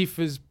what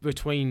differs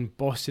between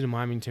Boston and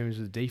Miami in terms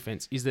of the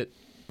defense is that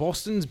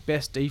Boston's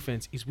best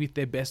defense is with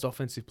their best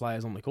offensive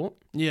players on the court.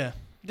 Yeah.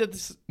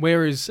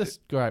 Whereas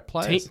just great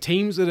players.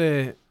 Teams that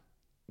are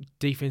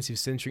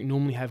defensive-centric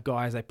normally have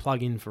guys they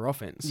plug in for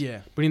offense.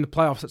 Yeah. But in the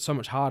playoffs, it's so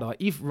much harder. Like,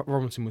 if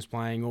Robinson was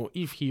playing or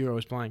if Hero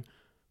was playing,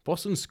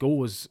 Boston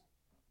scores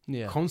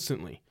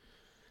constantly.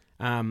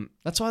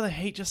 That's why the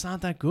Heat just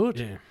aren't that good.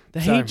 Yeah.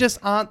 The Heat just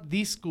aren't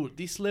this good,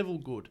 this level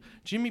good.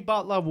 Jimmy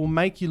Butler will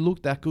make you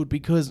look that good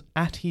because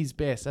at his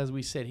best, as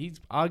we said, he's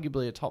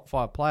arguably a top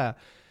 5 player.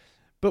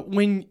 But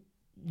when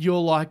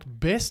your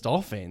best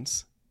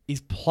offense is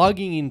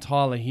plugging in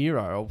Tyler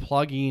Hero or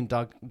plugging in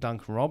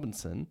Duncan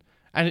Robinson,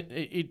 and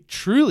it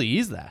truly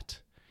is that.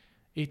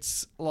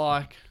 It's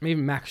like...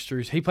 Even Max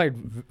Strus, he played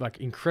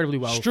incredibly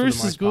well for the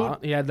most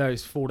part. He had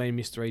those 14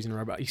 missed threes in a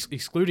row, but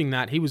excluding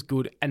that, he was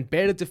good and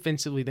better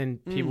defensively than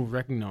people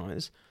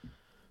recognise.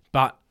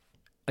 But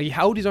he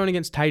held his own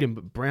against Tatum,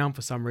 but Brown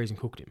for some reason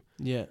cooked him.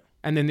 Yeah.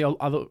 And then the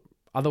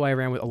other way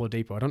around with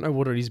Oladipo. I don't know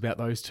what it is about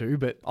those two,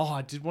 but... Oh,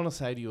 I did want to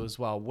say to you as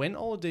well, when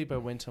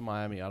Oladipo went to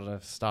Miami, I don't know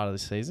if the start of the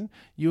season,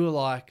 you were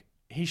like,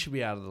 he should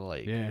be out of the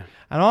league. Yeah.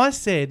 And I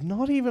said,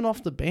 not even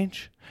off the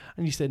bench.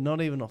 And you said,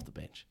 not even off the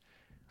bench.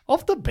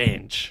 Off the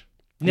bench.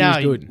 He was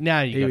good.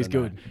 He was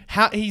good.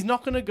 He's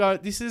not going to go...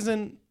 This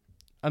isn't...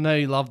 I know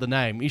you love the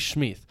name, Ish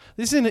Smith.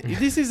 This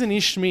isn't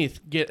Ish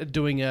Smith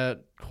doing a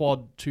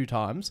quad 2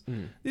 times.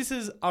 This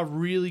is a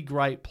really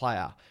great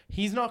player.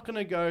 He's not going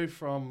to go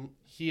from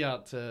here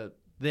to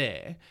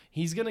there.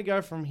 He's going to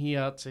go from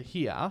here to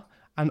here,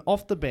 and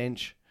off the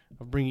bench...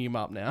 I'm bringing him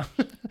up now.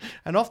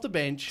 And off the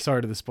bench...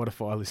 Sorry to the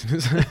Spotify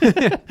listeners.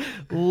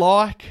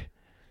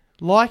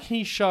 like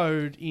he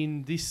showed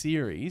in this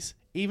series,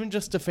 even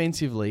just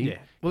defensively... Yeah.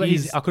 Well,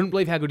 I couldn't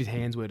believe how good his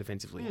hands were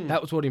defensively.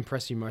 That was what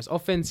impressed me most.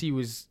 Offense, he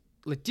was...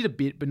 did a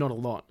bit, but not a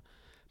lot.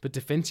 But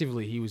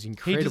defensively, he was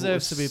incredible. He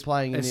deserves to be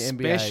playing in the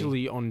NBA.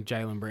 Especially on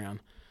Jaylen Brown.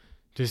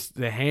 Just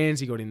the hands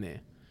he got in there.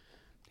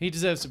 He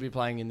deserves to be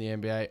playing in the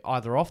NBA,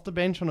 either off the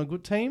bench on a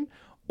good team,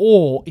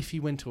 or if he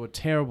went to a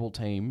terrible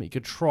team, he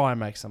could try and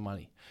make some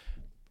money.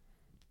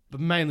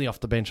 But mainly off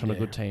the bench on a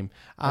good team.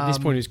 At this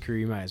point in his career,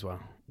 he may as well.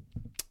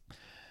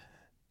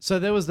 So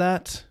there was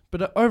that.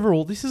 But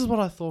overall, this is what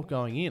I thought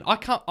going in.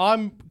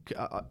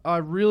 I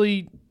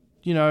really,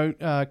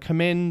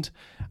 commend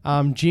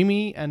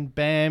Jimmy and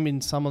Bam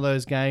in some of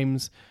those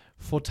games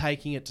for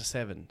taking it to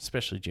 7,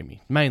 especially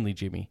Jimmy, mainly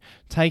Jimmy,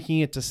 taking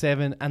it to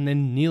 7 and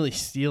then nearly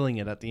stealing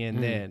it at the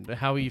end there. But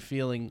how are you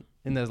feeling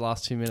in those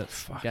last 2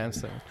 minutes? Game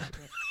 7.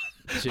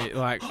 Shit,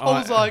 I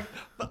was like,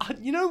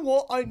 you know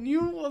what? I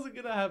knew it wasn't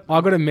going to happen.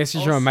 I got a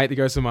message from a mate that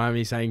goes to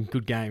Miami saying,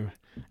 good game.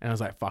 And I was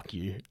like, fuck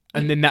you.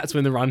 And then that's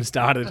when the run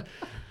started.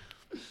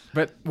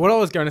 But what I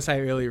was going to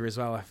say earlier as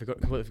well, I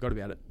completely forgot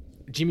about it.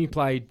 Jimmy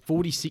played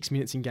 46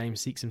 minutes in Game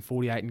 6 and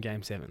 48 in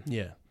Game 7.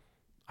 Yeah.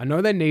 I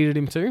know they needed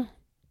him to,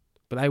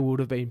 but they would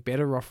have been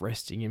better off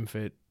resting him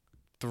for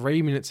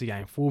 3 minutes a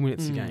game, 4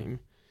 minutes a game.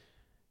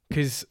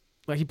 Because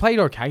he played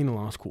okay in the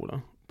last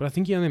quarter, but I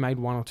think he only made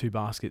 1 or 2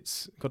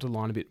 baskets, got to the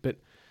line a bit. But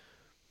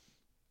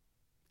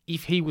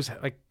if he was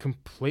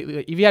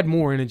completely... if he had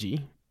more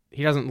energy,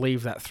 he doesn't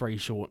leave that 3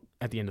 short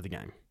at the end of the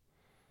game.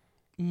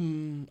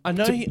 I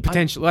know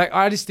potentially.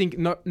 I just think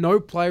no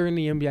player in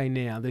the NBA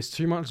now. There's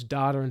too much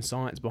data and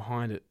science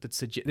behind it that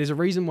suggests there's a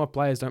reason why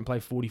players don't play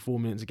 44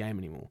 minutes a game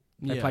anymore.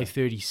 They play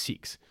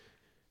 36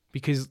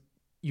 because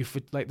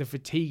the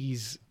fatigue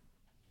is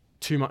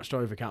too much to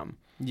overcome.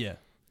 Yeah.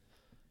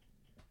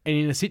 And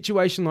in a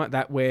situation like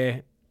that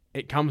where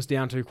it comes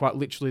down to quite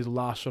literally the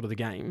last shot of the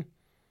game,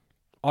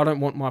 I don't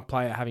want my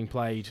player having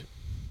played,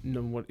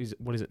 what is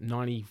it,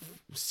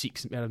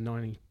 96 out of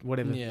 90,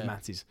 whatever the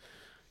maths is.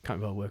 Can't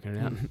be well working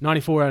it out.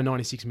 94 out of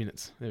 96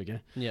 minutes. There we go.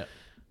 Yeah.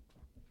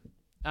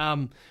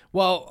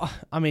 Well,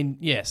 I mean,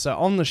 yeah, so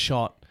on the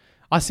shot,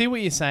 I see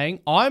what you're saying.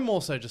 I'm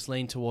also just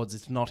leaning towards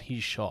it's not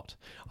his shot.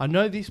 I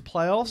know this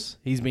playoffs,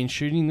 he's been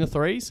shooting the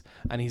threes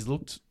and he's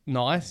looked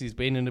nice. He's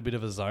been in a bit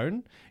of a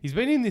zone. He's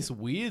been in this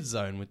weird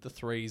zone with the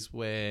threes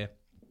where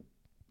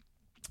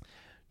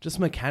just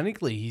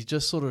mechanically he's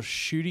just sort of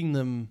shooting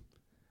them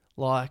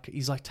like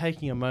he's like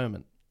taking a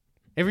moment.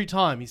 Every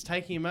time he's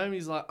taking a moment,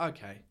 he's like,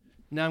 okay,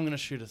 now I'm going to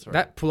shoot a three.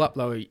 That pull-up,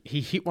 though,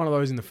 he hit one of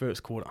those in the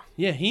first quarter.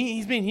 Yeah,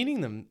 he's been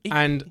hitting them.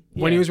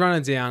 When he was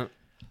running down,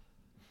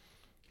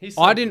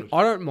 I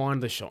don't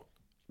mind the shot.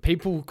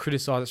 People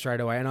criticise it straight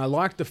away, and I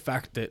like the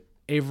fact that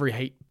every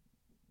Heat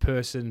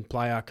person,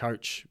 player,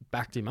 coach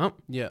backed him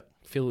up. Yeah.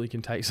 Phil, you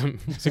can take some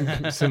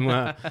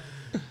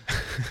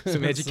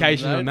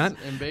education on that.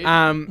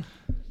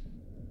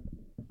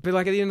 But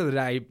like at the end of the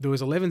day, there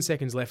was 11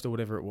 seconds left or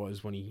whatever it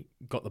was when he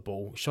got the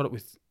ball. Shot it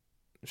with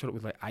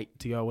like 8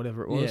 to go,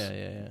 whatever it was.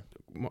 Yeah.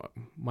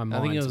 My mind.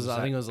 I think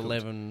it was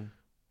 11.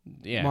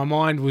 Yeah. My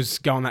mind was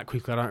going that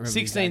quickly. I don't remember.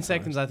 16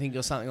 seconds, I think,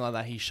 or something like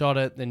that. He shot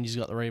it, then he's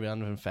got the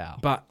rebound and foul.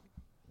 But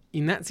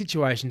in that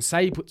situation,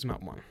 say he puts him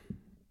up one.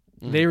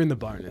 They're in the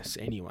bonus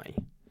anyway.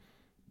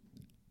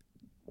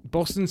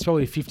 Boston's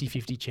probably a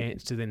 50-50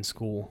 chance to then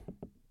score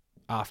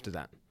after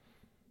that.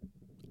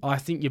 I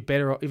think you're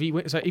better off if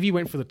he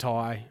went for the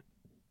tie,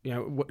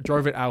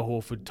 drove at Al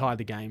Horford, tied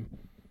the game.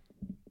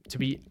 To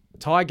be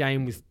tie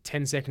game with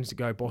 10 seconds to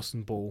go,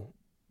 Boston ball.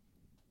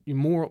 You're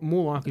more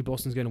likely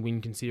Boston's going to win,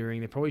 considering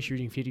they're probably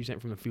shooting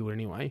 50% from the field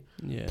anyway.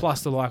 Yeah.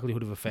 Plus the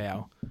likelihood of a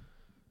foul.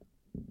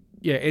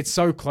 Yeah, it's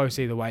so close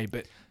either way.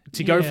 But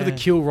to go for the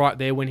kill right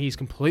there when he's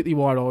completely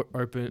wide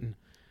open.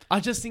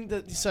 I just think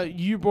that. So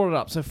you brought it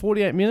up. So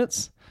 48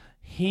 minutes.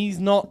 He's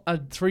not a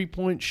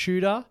 3-point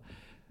shooter.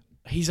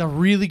 He's a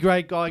really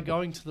great guy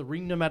going to the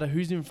ring no matter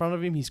who's in front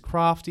of him. He's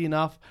crafty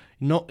enough.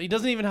 He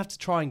doesn't even have to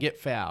try and get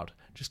fouled.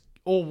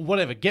 Or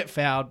whatever, get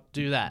fouled,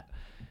 do that.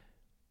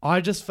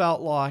 I just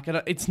felt like,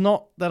 and it's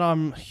not that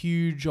I'm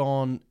huge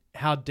on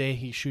how dare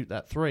he shoot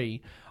that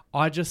three.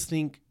 I just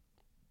think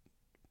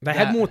they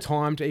had more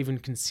time to even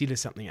consider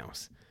something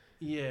else.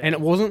 Yeah. And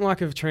it wasn't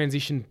like a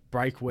transition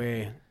break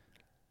where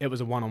it was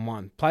a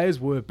one-on-one. Players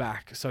were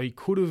back, so he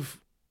could have...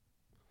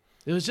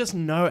 There was just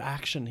no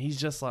action. He's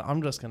just like,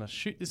 I'm just going to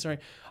shoot this three.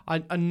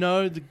 I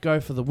know the go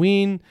for the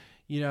win.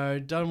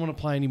 Don't want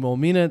to play any more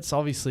minutes.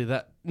 Obviously,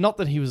 not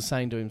that he was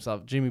saying to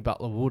himself, Jimmy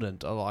Butler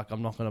wouldn't, or like,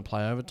 I'm not going to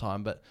play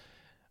overtime. But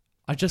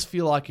I just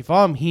feel like if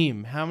I'm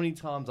him, how many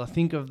times I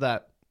think of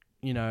that,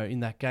 in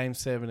that Game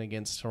 7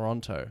 against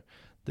Toronto,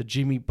 the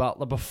Jimmy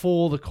Butler,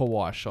 before the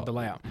Kawhi shot. The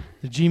layup.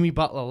 The Jimmy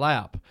Butler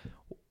layup.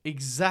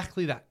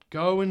 Exactly that.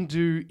 Go and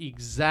do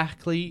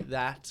exactly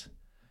that.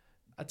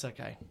 That's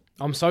okay.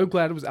 I'm so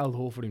glad it was Al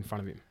Horford in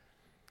front of him.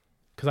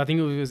 Because I think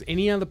if it was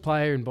any other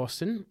player in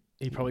Boston,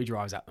 he probably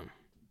drives at them.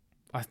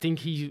 I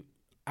think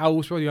Al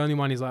was probably the only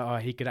one who's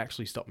like, he could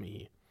actually stop me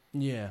here.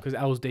 Yeah. Because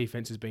Al's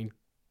defense has been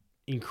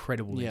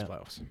incredible these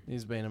playoffs.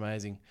 He's been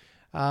amazing.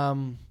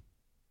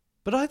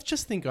 But I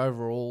just think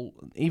overall,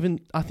 even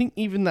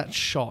that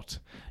shot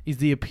is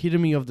the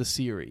epitome of the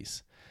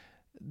series.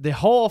 The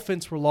whole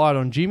offense relied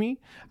on Jimmy,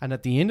 and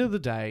at the end of the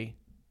day,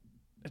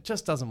 it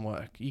just doesn't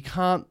work. You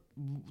can't...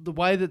 The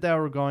way that they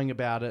were going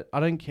about it, I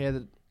don't care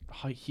that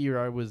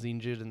Hero was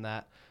injured and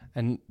that,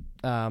 and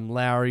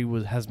Lowry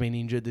has been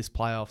injured this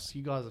playoffs.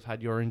 You guys have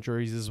had your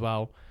injuries as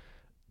well.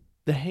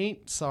 The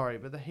Heat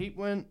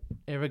weren't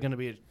ever going to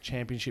be a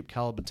championship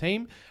caliber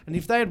team. And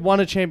if they had won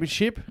a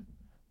championship,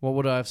 what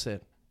would I have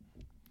said?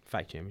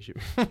 Fake championship.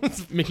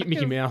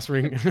 Mickey Mouse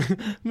ring.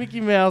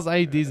 Mickey Mouse,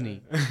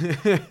 Disney.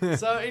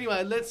 So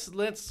anyway,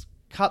 let's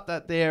cut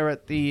that there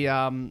at the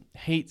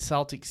Heat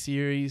Celtics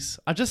series.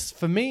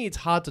 For me, it's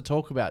hard to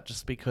talk about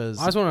just because...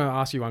 I just want to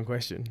ask you one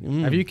question.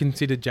 Have you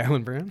considered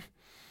Jaylen Brown?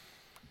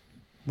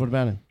 What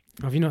about him?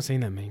 Have you not seen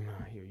that meme?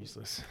 Oh, you're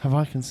useless. Have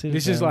I considered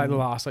This is like the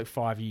last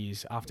 5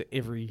 years. After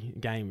every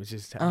game, it's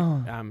just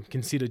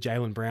consider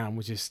Jaylen Brown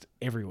was just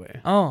everywhere.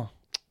 Oh,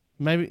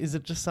 maybe is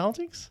it just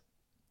Celtics?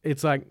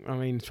 It's like, it's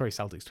probably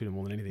Celtics Twitter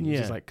more than anything. Yeah.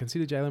 It's just like,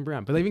 consider Jaylen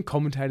Brown. But even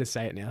commentators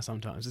say it now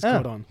sometimes. It's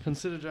caught on.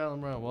 Consider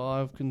Jaylen Brown.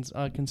 Well,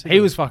 I consider... He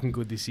was fucking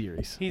good this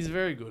series. He's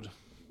very good.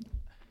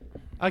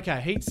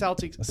 Okay, Heat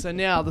Celtics. So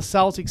now the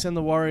Celtics and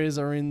the Warriors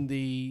are in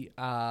the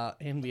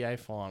NBA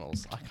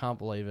Finals. I can't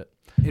believe it.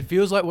 It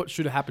feels like what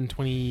should have happened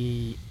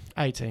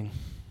 2018.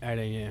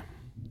 18, yeah.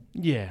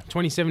 Yeah.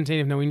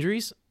 2017 if no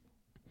injuries.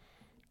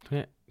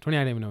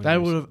 2018 with no injuries. They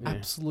would have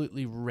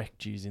absolutely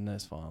wrecked you in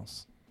those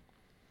finals.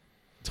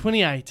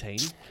 2018.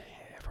 Yeah,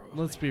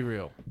 let's be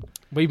real.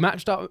 We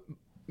matched up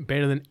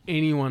better than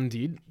anyone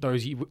did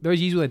those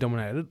years where they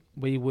dominated.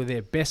 We were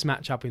their best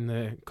matchup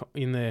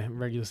in the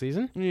regular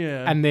season.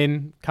 Yeah. And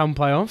then come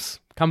playoffs,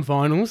 come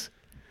finals,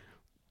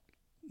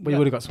 we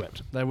would have got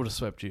swept. They would have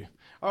swept you.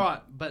 All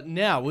right, but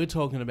now we're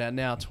talking about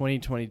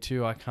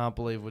 2022. I can't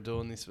believe we're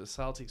doing this for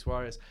Celtics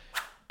Warriors.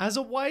 As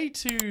a way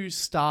to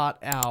start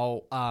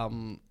our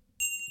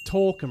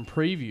talk and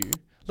preview,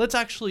 let's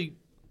actually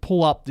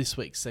pull up this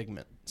week's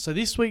segment. So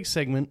this week's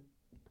segment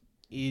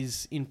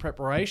is in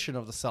preparation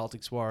of the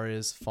Celtics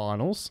Warriors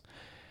finals,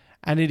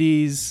 and it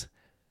is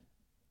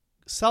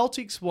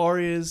Celtics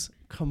Warriors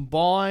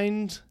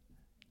combined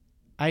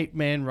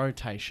 8-man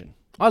rotation.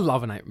 I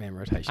love an 8-man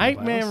rotation.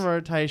 8-man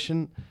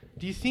rotation.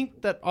 Do you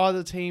think that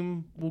either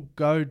team will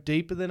go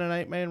deeper than an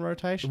 8-man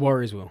rotation? The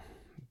Warriors will.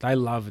 They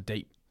love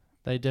deep.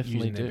 They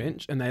definitely using do. their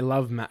bench, and they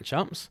love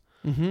matchups.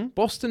 Mm-hmm.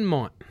 Boston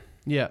might.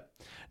 Yeah.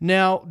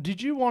 Now,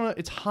 did you want to...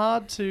 It's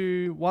hard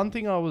to... One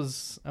thing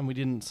and we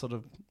didn't sort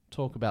of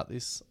talk about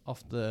this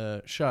off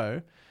the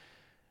show.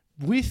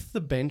 With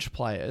the bench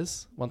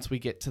players, once we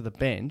get to the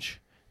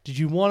bench, did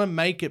you want to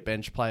make it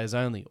bench players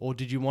only? Or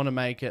did you want to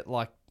make it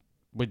like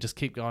we just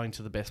keep going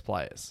to the best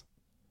players?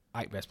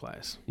 8 best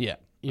players. Yeah.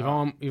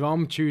 If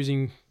I'm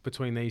choosing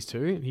between these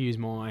two, here's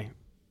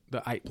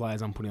the 8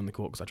 players I'm putting on the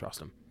court because I trust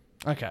them.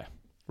 Okay.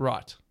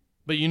 Right.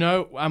 But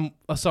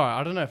sorry,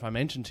 I don't know if I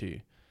mentioned to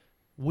you.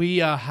 We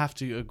have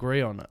to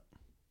agree on it.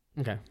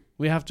 Okay.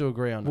 We have to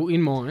agree on it. Well,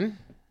 in mine...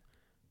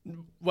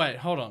 Wait,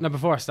 hold on. No,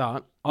 before I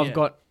start, I've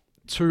got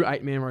 2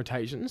 8-man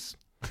rotations,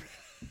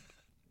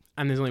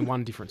 and there's only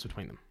one difference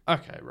between them.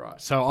 Okay, right.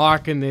 So I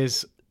reckon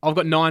I've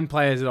got 9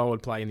 players that I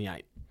would play in the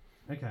 8.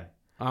 Okay.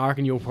 I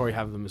reckon you'll probably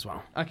have them as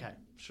well. Okay,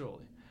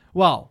 surely.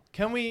 Well,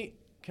 can we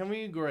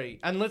agree?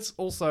 And let's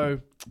also,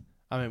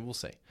 we'll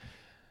see.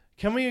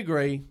 Can we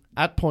agree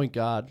at point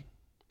guard?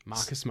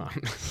 Marcus Smart.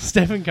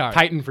 Stephen Curry.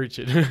 Peyton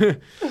Pritchard.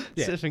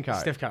 Yeah, Stephen Curry.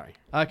 Steph Curry.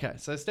 Okay,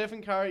 so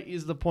Stephen Curry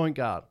is the point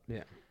guard.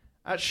 Yeah.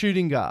 At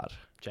shooting guard.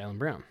 Jaylen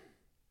Brown.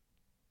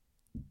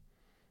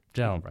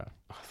 Jaylen Brown.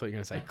 I thought you were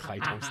going to say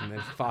Klay Thompson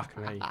then. Fuck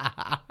me.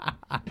 I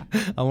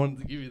wanted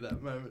to give you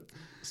that moment.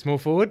 Small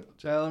forward.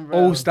 Jaylen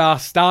Brown. All-star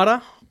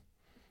starter.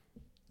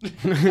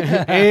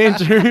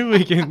 Andrew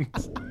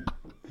Wiggins.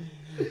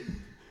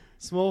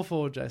 Small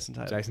forward, Jason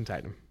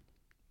Tatum.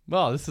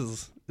 Well, this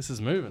is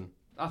moving.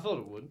 I thought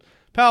it would.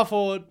 Power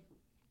forward.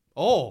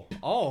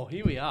 Oh,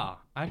 here we are.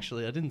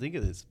 Actually, I didn't think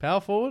of this.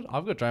 Power forward,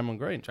 I've got Draymond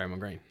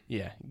Green.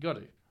 Yeah, you got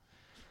to.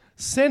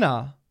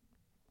 Center,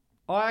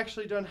 I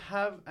actually don't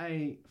have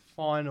a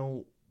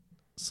final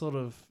sort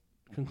of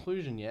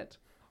conclusion yet.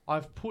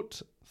 I've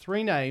put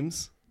 3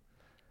 names.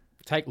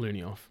 Take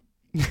Looney off.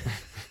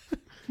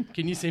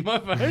 Can you see my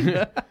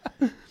phone?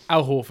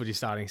 Al Horford is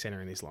starting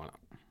center in this lineup.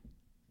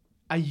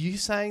 Are you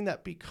saying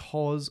that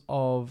because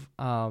of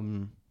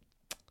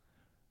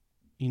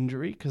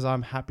injury? Because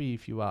I'm happy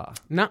if you are.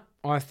 No,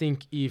 I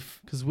think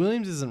because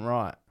Williams isn't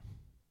right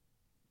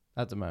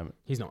at the moment.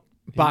 He's not.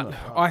 But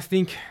I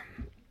think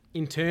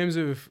in terms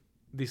of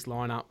this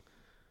lineup,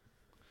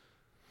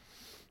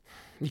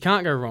 you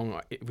can't go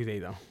wrong with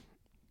either.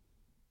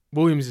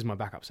 Williams is my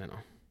backup center.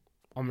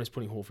 I'm just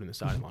putting Horford in the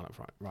starting lineup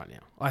right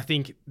now. I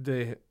think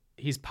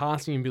his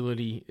passing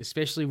ability,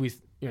 especially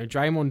with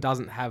Draymond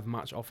doesn't have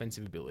much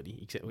offensive ability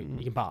except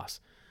he can pass,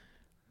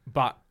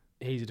 but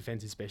he's a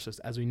defensive specialist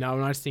as we know,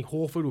 and I just think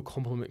Horford will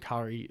complement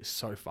Curry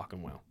so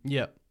fucking well.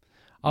 Yep,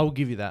 I will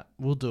give you that.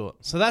 We'll do it.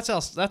 So that's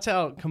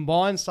our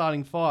combined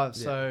starting 5.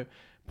 Yeah. So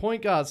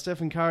point guard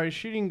Stephen Curry,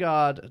 shooting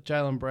guard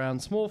Jaylen Brown,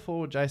 small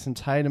forward Jason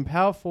Tatum,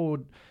 power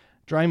forward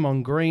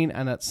Draymond Green,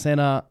 and at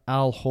center,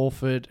 Al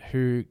Horford,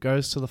 who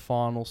goes to the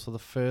finals for the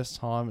first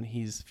time in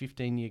his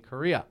 15-year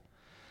career.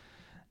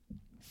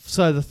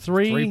 So the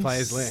 3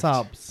 players left.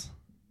 subs.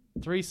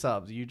 3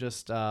 subs. You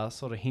just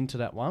sort of hinted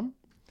at one.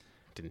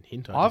 Didn't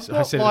hint. I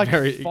said it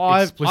very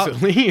 5,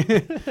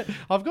 explicitly.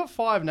 I've got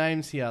 5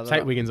 names here.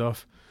 Take Wiggins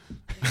off.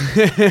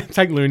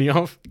 Take Looney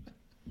off.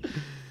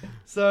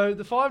 So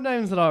the 5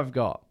 names that I've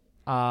got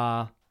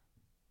are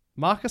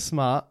Marcus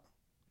Smart,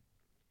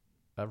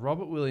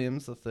 Robert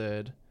Williams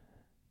III,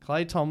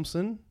 Klay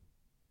Thompson,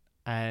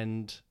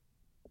 and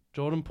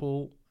Jordan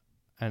Poole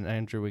and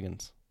Andrew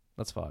Wiggins.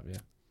 That's 5, yeah.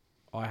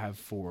 I have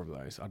 4 of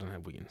those. I don't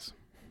have Wiggins.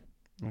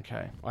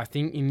 Okay. I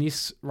think in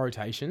this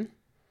rotation,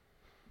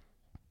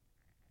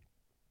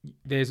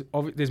 there's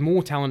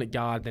more talent at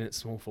guard than at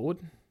small forward.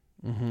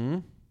 Mm-hmm.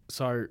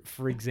 So,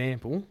 for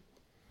example,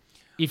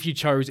 if you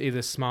chose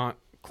either Smart,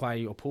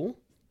 Klay, or Poole,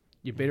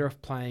 you're better off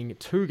playing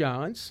 2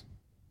 guards,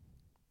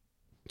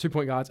 2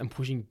 point guards, and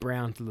pushing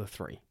Brown to the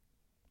 3.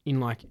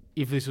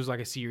 If this was like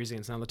a series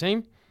against another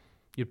team,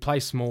 you'd play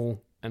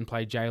small and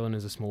play Jaylen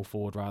as a small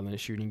forward rather than a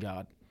shooting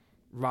guard,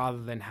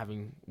 rather than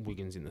having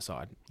Wiggins in the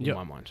side, in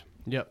my mind.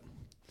 Yep.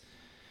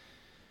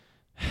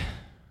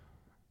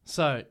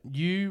 So,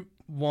 you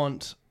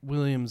want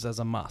Williams as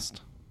a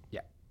must?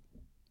 Yeah.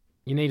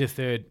 You need a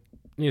third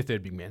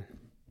big man.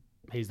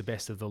 He's the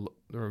best of the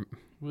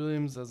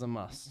Williams as a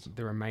must.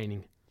 The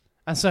remaining.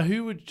 And so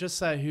who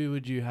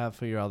would you have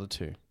for your other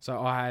 2? So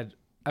I had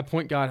a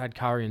point guard had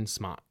Curry and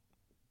Smart.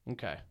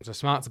 Okay. So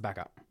Smart's a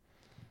backup.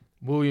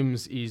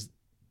 Williams is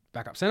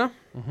backup centre.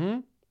 Mm-hmm.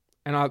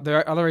 And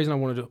the other reason I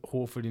wanted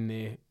Horford in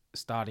there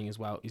starting as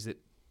well is that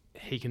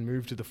he can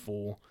move to the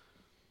 4.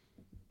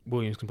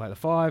 Williams can play the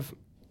 5.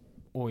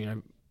 Or,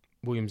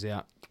 Williams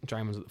out,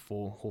 Draymond's at the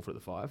 4, Horford at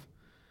the 5.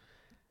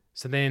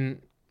 So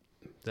then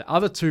the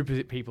other 2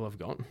 people I've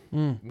got,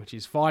 which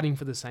is fighting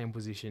for the same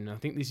position, I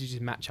think this is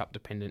just matchup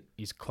dependent,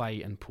 is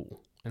Clay and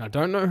Poole. And I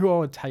don't know who I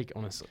would take,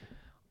 honestly.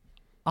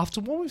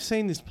 After what we've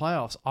seen this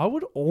playoffs, I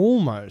would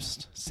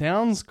almost,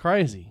 sounds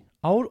crazy,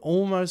 I would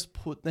almost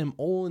put them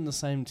all in the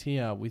same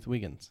tier with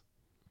Wiggins.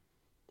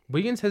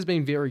 Wiggins has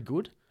been very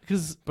good,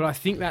 but I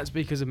think that's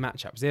because of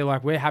matchups. They're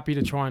like, we're happy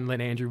to try and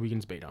let Andrew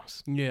Wiggins beat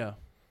us. Yeah.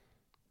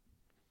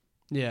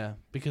 Yeah,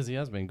 because he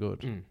has been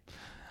good.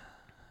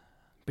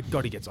 But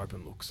God, he gets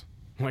open looks.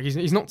 Like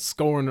he's not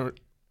scoring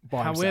it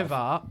by himself.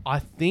 However, I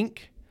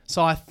think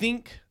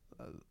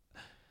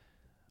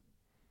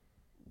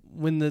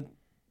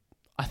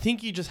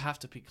you just have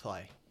to pick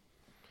Clay.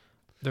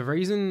 The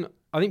reason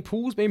I think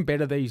Poole's been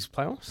better these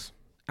playoffs,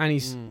 and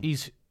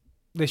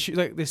their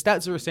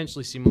stats are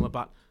essentially similar,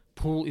 but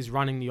Poole is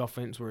running the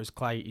offense, whereas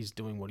Clay is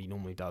doing what he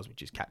normally does,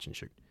 which is catch and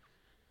shoot.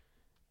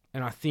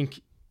 And I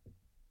think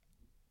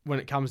when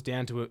it comes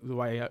down to it, the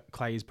way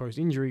Clay is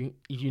post-injury,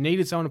 if you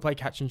needed someone to play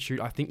catch and shoot,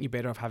 I think you're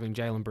better off having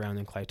Jaylen Brown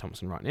than Klay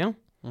Thompson right now.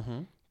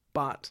 Mm-hmm.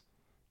 But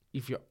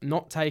if you're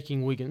not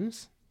taking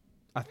Wiggins,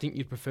 I think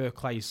you'd prefer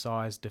Clay's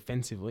size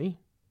defensively.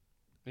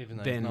 Even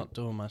though he's not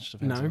doing much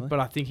defensively. No, but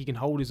I think he can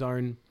hold his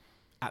own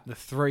at the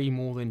 3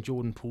 more than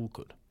Jordan Poole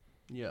could.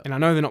 Yeah. And I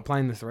know they're not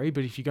playing the 3,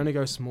 but if you're going to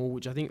go small,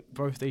 which I think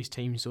both these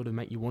teams sort of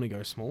make you want to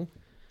go small,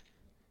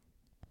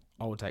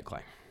 I would take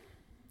Clay.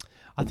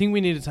 I think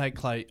we need to take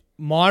Clay.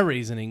 My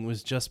reasoning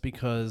was just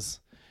because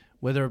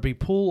whether it be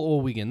Poole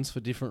or Wiggins for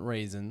different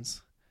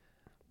reasons,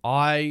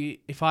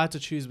 if I had to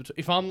choose between,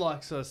 if I'm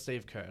like sort of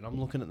Steve Kerr and I'm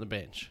looking at the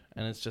bench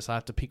and it's just I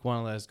have to pick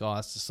one of those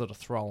guys to sort of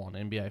throw on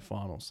NBA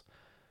Finals,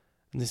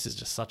 and this is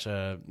just such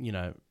a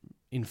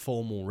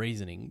informal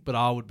reasoning, but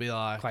I would be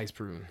like, Clay's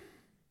proven.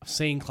 I've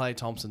seen Klay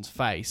Thompson's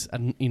face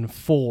and in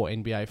 4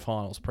 NBA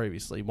Finals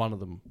previously. One of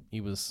them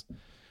he was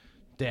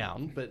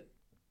down, but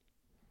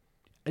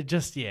I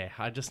just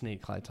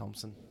need Klay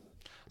Thompson.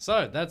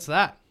 So that's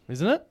that,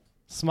 isn't it?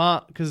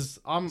 Smart, because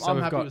I'm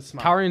happy with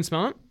Smart. Curry and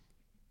Smart.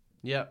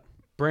 Yep.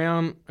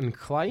 Brown and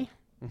Clay.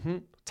 Mm-hmm.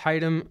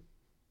 Tatum,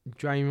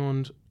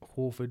 Draymond,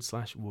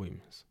 Horford /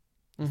 Williams.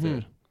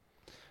 Third.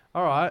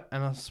 All right,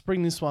 and I'll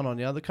spring this one on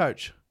you. The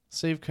coach,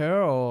 Steve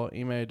Kerr or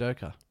Ime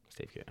Udoka?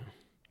 Steve Kerr.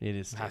 It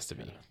is. It has to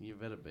be. You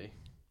better be.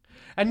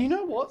 And you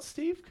know what?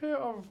 Steve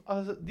Kerr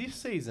this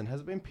season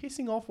has been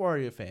pissing off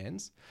Warrior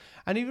fans,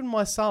 and even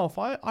myself.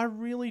 I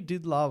really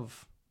did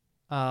love.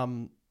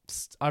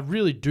 I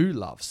really do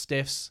love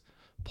Steph's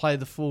play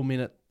the full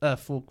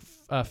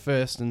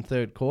first and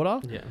third quarter,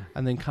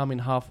 and then come in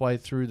halfway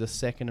through the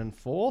second and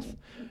fourth.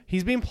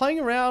 He's been playing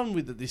around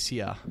with it this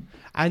year,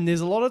 and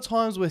there's a lot of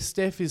times where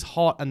Steph is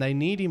hot and they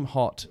need him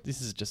hot. This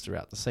is just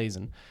throughout the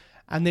season,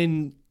 and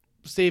then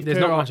there's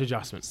not much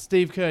adjustment.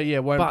 Steve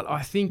Kerr, but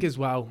I think as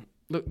well.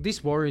 Look,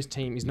 this Warriors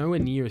team is nowhere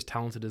near as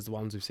talented as the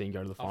ones we've seen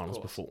go to the finals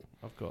before.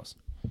 Of course.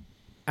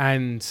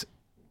 And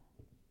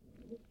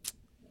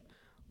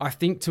I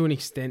think to an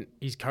extent,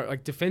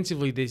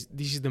 defensively, this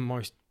is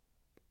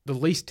the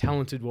least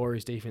talented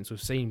Warriors defense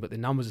we've seen, but the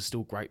numbers are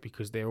still great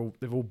because they've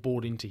all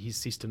bought into his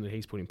system that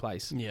he's put in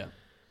place. Yeah.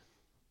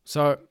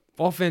 So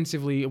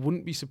offensively, it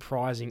wouldn't be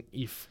surprising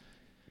if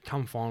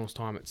come finals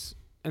time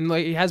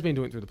he has been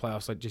doing it through the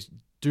playoffs. Just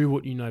do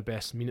what you know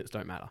best. Minutes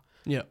don't matter.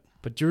 Yeah.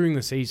 But during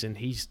the season,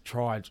 he's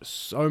tried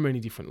so many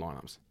different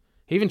lineups.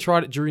 He even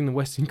tried it during the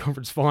Western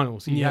Conference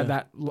Finals. He had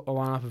that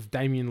lineup of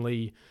Damian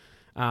Lee,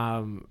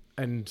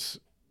 and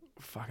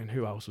fucking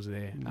who else was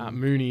there?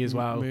 Mooney as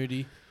well.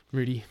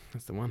 Moody,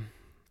 that's the one.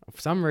 For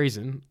some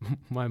reason,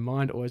 my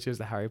mind always goes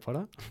to Harry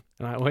Potter,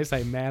 and I always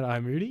say Mad Eye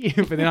Moody,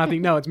 but then I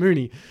think, no, it's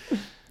Mooney.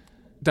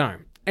 Don't know.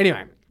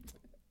 Anyway,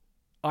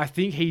 I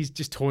think he's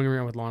just toying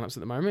around with lineups at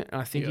the moment,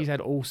 and I think he's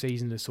had all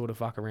season to sort of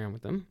fuck around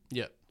with them.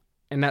 Yeah.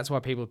 And that's why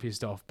people are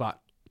pissed off. But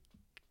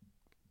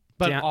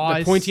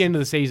the pointy end of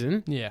the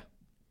season, yeah,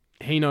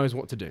 he knows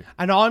what to do.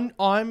 And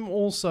I'm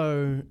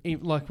also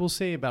we'll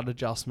see about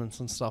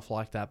adjustments and stuff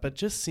like that. But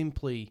just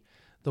simply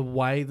the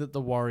way that the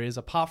Warriors,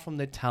 apart from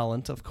their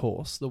talent, of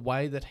course, the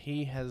way that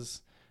he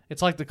has,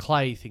 it's like the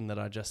Clay thing that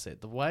I just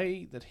said. The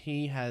way that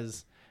he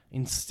has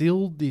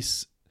instilled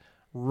this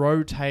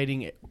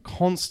rotating,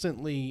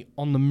 constantly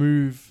on the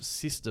move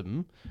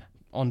system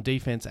on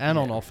defense and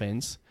on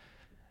offense.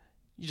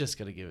 You just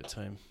got to give it to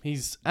him.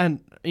 And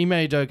Ime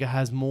Udoka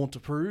has more to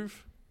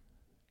prove.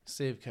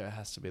 Steve Kerr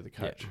has to be the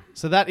coach. Yeah.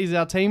 So that is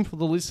our team for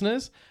the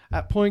listeners.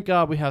 At point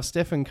guard, we have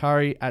Stephen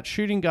Curry. At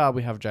shooting guard,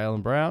 we have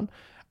Jaylen Brown.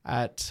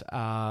 At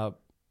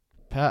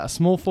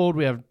small forward,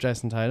 we have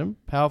Jason Tatum.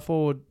 Power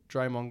forward,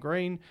 Draymond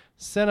Green.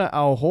 Center,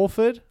 Al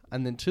Horford.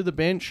 And then to the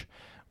bench,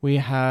 we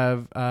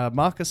have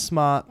Marcus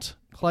Smart,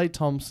 Klay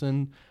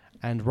Thompson,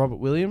 and Robert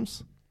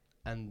Williams.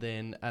 And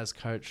then as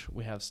coach,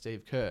 we have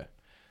Steve Kerr.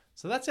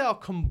 So that's our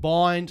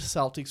combined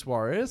Celtics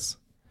Warriors.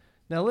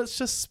 Now let's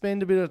just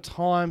spend a bit of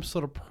time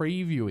sort of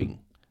previewing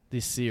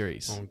this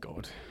series. Oh,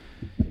 God.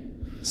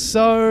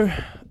 So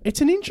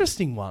it's an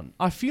interesting one.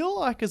 I feel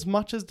like as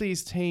much as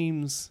these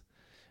teams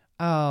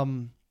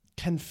can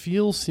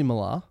feel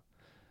similar,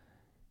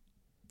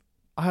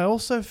 I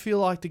also feel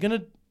like they're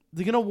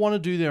gonna want to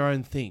do their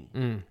own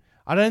thing.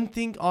 I don't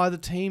think either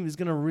team is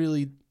gonna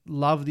really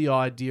love the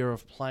idea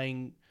of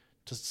playing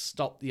to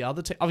stop the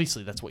other team.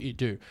 Obviously, that's what you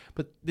do,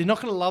 but they're not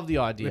gonna love the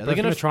idea. They're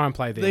gonna try and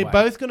play their way. They're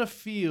both gonna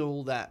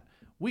feel that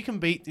we can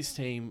beat this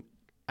team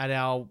at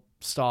our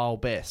style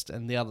best,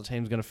 and the other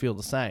team's gonna feel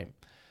the same.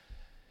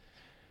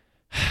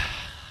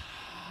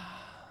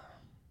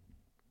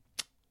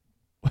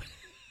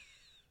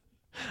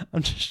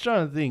 I'm just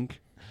trying to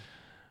think.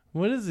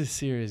 Where does this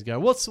series go?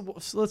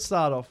 Let's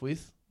start off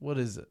with, what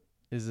is it?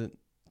 Is it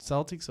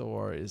Celtics or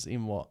Warriors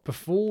in what?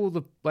 Before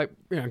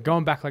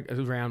going back like a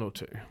round or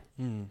two,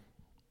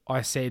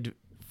 I said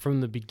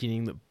from the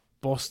beginning that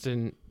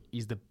Boston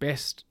is the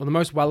best or the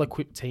most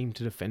well-equipped team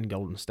to defend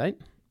Golden State.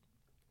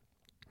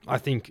 I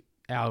think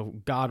our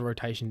guard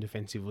rotation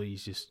defensively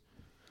is just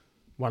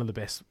one of the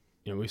best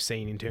we've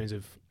seen in terms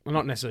of, well,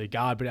 not necessarily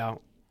guard, but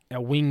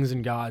our wings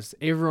and guards.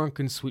 Everyone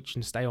can switch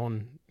and stay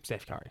on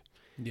Steph Curry.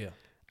 Yeah.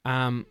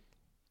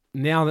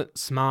 Now that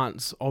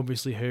Smart's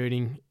obviously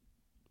hurting,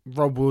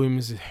 Rob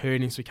Williams is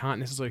hurting, so we can't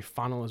necessarily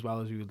funnel as well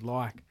as we would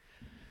like.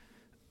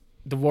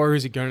 The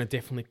Warriors are going to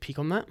definitely pick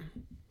on that.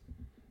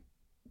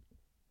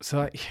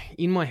 So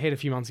in my head a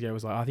few months ago, I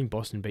was like, I think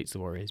Boston beats the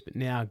Warriors. But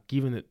now,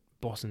 given that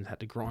Boston's had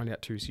to grind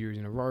out 2 series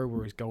in a row,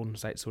 whereas Golden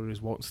State sort of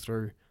just waltzed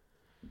through.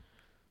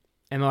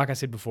 And like I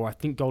said before, I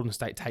think Golden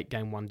State take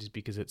game 1 just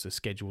because it's a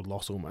scheduled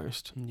loss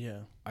almost. Yeah.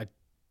 I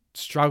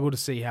struggle to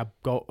see how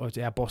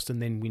Boston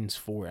then wins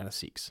 4 out of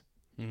 6.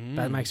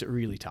 That makes it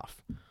really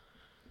tough.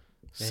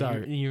 Yeah,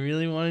 So you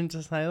really wanting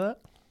to say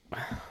that?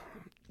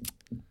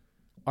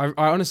 I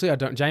honestly, I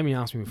don't. Jamie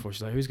asked me before,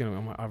 she's like, who's going to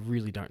win? I'm like, I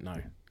really don't know.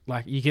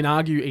 Like, you can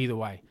argue either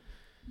way.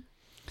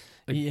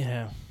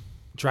 Yeah.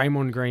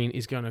 Draymond Green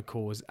is going to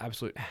cause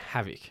absolute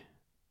havoc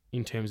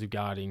in terms of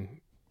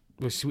guarding.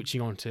 We're switching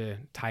on to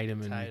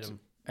Tatum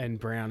and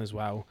Brown as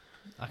well.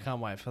 I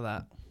can't wait for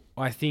that.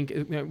 I think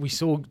we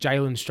saw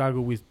Jalen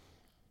struggle with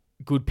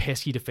good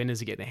pesky defenders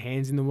to get their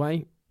hands in the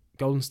way.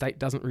 Golden State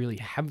doesn't really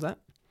have that,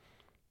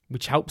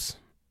 which helps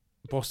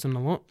Boston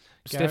a lot.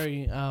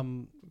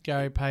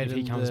 Gary Payton, if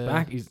he comes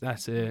back,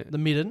 the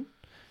midden.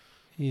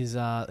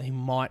 He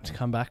might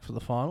come back for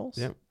the finals.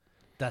 Yep.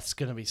 That's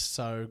going to be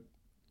so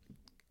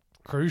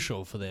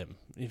crucial for them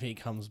if he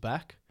comes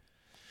back.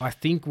 I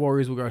think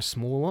Warriors will go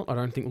small a lot. I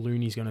don't think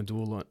Looney's going to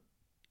do a lot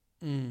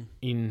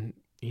in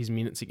his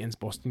minutes against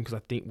Boston because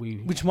I think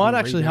which might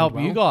actually help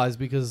you guys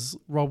because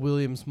Rob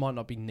Williams might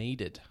not be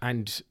needed.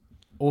 And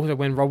also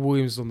when Rob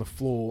Williams is on the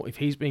floor, if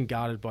he's being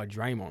guarded by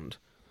Draymond,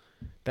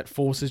 that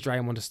forces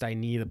Draymond to stay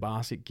near the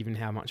basket given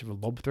how much of a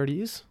lob threat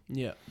he is.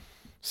 Yeah.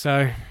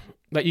 So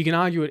like you can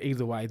argue it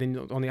either way.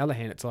 Then on the other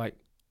hand, it's like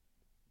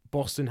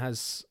Boston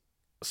has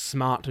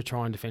Smart to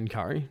try and defend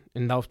Curry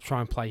and they'll try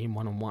and play him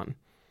one-on-one.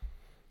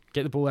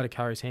 Get the ball out of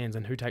Curry's hands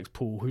and who takes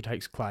Poole, who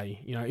takes Clay.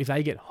 If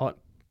they get hot,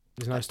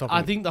 there's no stopping.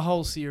 I think the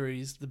whole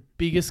series, the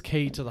biggest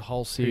key to the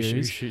whole series...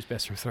 Who shoots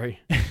best from 3?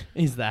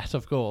 is that,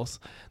 of course.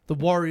 The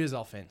Warriors'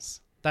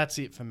 offense. That's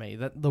it for me.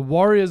 The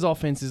Warriors'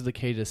 offense is the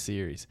key to the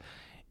series.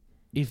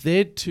 If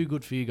they're too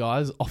good for you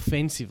guys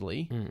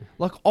offensively,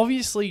 like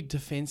obviously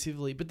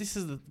defensively, but this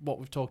is what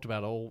we've talked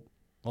about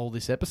all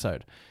this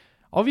episode.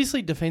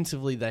 Obviously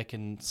defensively they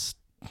can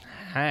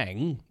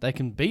hang, they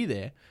can be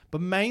there,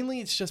 but mainly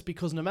it's just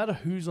because no matter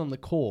who's on the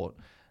court,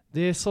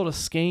 their sort of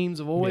schemes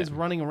of always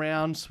running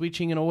around,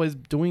 switching and always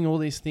doing all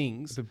these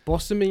things. The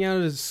Boston being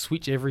able to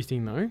switch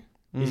everything though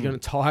is going to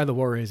tire the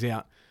Warriors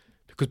out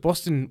because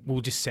Boston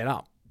will just set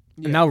up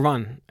and they'll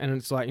run and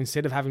it's like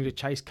instead of having to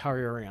chase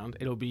Curry around,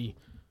 it'll be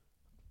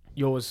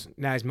yours,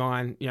 now's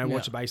mine,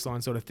 watch a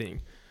baseline sort of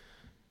thing.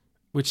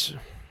 Which...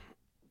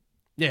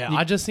 Yeah,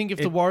 I just think if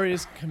the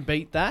Warriors can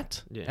beat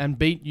that and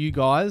beat you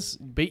guys,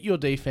 beat your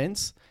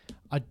defense,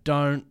 I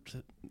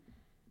don't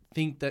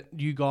think that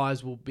you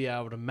guys will be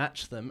able to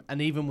match them. And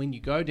even when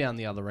you go down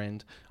the other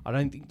end, I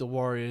don't think the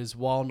Warriors,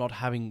 while not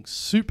having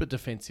super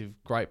defensive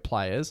great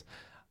players,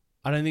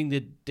 I don't think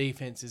their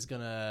defense is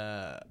going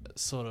to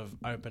sort of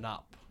open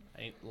up.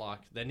 Like,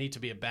 they need to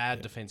be a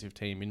bad defensive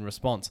team in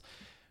response.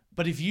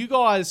 But if you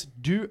guys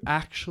do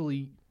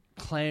actually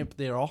clamp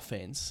their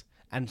offense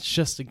and it's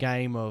just a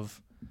game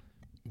of...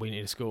 we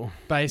need to score.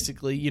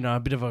 Basically, a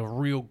bit of a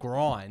real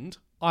grind.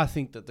 I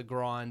think that the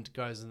grind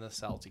goes in the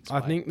Celtics' way.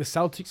 I think the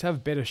Celtics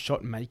have better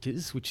shot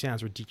makers, which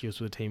sounds ridiculous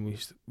for a team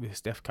with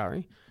Steph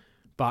Curry.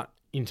 But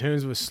in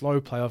terms of a slow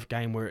playoff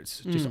game where it's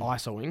just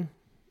isoing,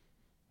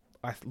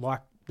 I like...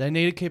 They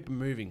need to keep it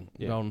moving,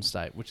 Golden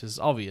State, which is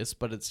obvious,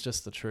 but it's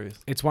just the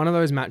truth. It's one of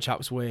those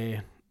matchups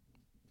where,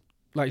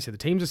 like you said, the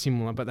teams are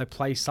similar, but they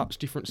play such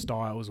different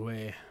styles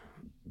where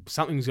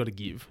something's got to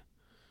give.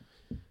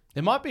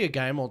 There might be a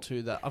game or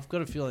two that I've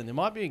got a feeling there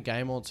might be a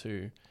game or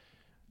two,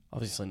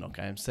 obviously not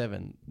game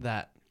 7,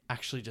 that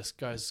actually just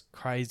goes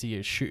crazy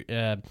a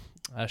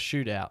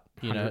shootout,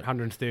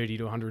 130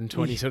 to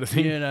 120 sort of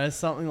thing.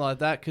 Something like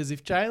that. Because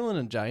if Jalen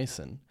and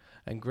Jason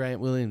and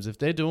Grant Williams, if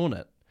they're doing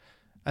it,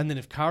 and then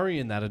if Curry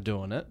and that are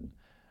doing it,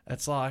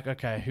 it's like,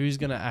 okay, who's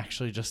going to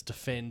actually just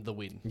defend the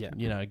win?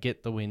 Yeah.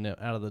 Get the win out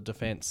of the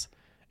defense.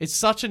 It's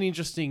such an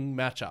interesting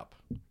matchup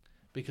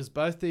because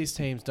both these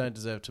teams don't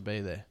deserve to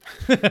be there.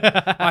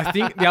 I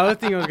think the other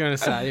thing I was going to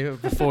say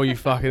before you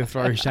fucking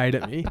throw shade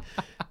at me,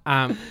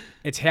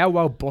 it's how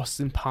well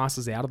Boston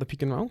passes out of the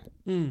pick and roll.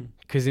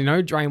 Because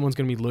Draymond's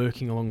going to be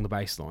lurking along the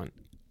baseline,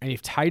 and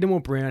if Tatum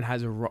or Brown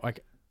has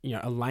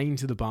a lane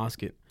to the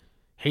basket,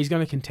 he's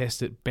going to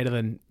contest it better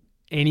than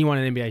anyone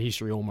in NBA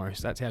history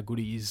almost. That's how good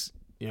he is.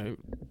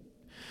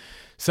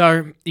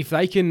 So if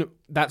they can,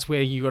 that's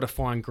where you got to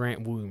find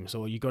Grant Williams,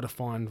 or you got to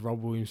find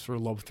Rob Williams for a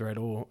lob threat,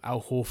 or Al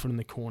Horford in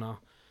the corner.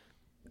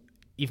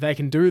 If they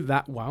can do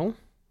that well,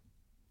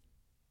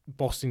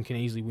 Boston can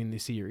easily win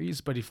this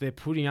series. But if they're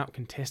putting up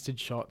contested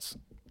shots,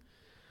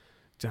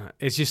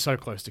 it's just so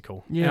close to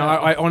call. Yeah,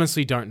 I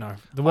honestly don't know.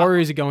 The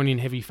Warriors are going in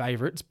heavy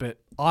favourites, but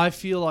I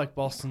feel like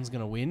Boston's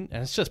going to win,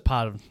 and it's just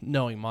part of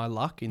knowing my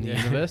luck in the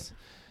universe.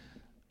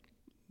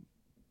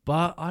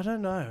 But I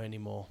don't know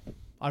anymore.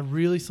 I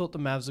really thought the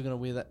Mavs were going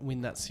to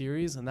win that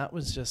series, and that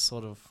was just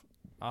sort of,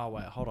 oh,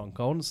 wait, hold on.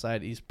 Golden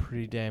State is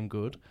pretty damn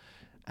good.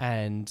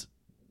 And,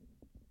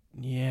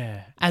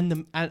 yeah.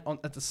 And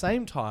at the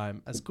same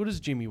time, as good as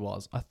Jimmy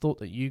was, I thought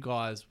that you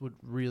guys would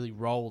really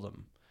roll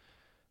them.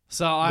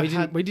 So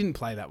we didn't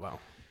play that well.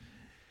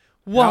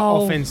 Well,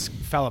 our offense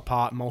fell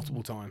apart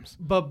multiple times.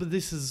 But at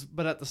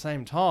the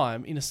same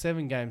time, in a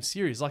 7-game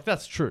series, like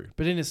that's true.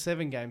 But in a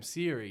 7-game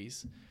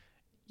series,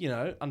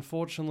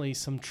 unfortunately,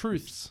 some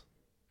truths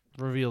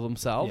reveal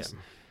themselves. Yeah.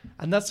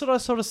 And that's what I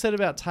sort of said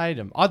about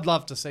Tatum. I'd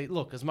love to see,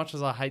 look, as much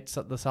as I hate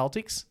the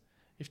Celtics,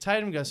 if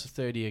Tatum goes for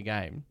 30 a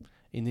game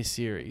in this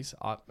series,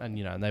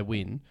 and they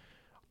win,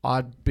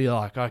 I'd be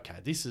like, okay,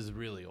 this is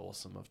really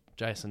awesome of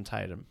Jason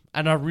Tatum.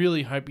 And I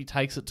really hope he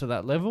takes it to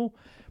that level.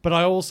 But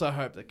I also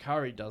hope that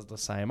Curry does the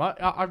same.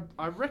 I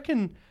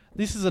reckon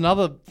this is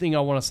another thing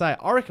I want to say.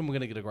 I reckon we're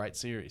going to get a great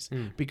series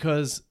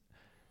because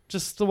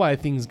just the way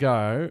things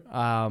go,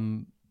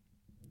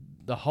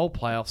 the whole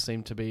playoffs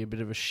seem to be a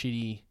bit of a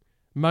shitty...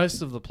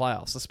 Most of the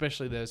playoffs,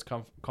 especially those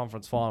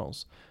conference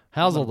finals.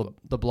 How's all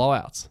the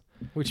blowouts?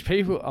 Which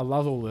I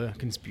love all the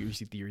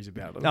conspiracy theories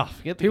about them. Oh,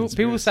 forget the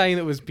people saying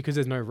it was because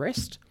there's no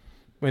rest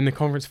when the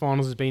conference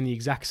finals has been the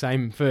exact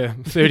same for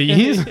 30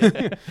 years.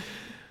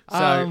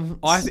 So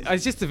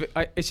it's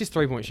just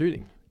 3-point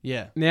shooting.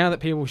 Yeah. Now that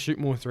people shoot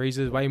more threes,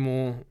 there's way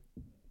more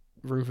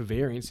room for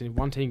variance, and if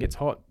one team gets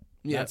hot,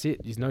 that's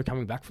it. There's no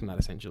coming back from that,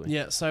 essentially.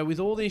 Yeah. So with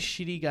all these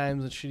shitty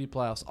games and shitty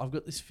playoffs, I've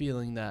got this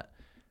feeling that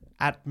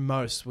at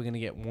most we're going to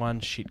get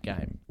one shit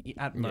game.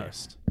 At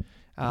most.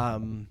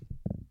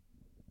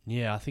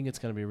 Yeah, I think it's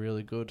going to be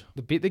really good.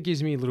 The bit that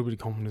gives me a little bit of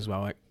confidence as well,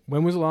 like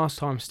when was the last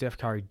time Steph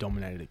Curry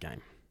dominated a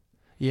game?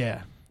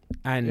 Yeah.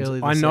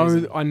 And I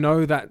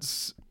know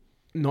that's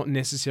not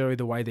necessarily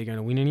the way they're going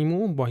to win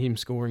anymore by him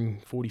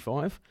scoring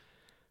 45.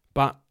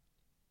 But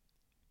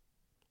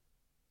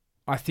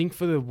I think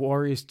for the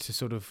Warriors to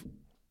sort of...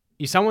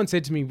 If someone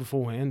said to me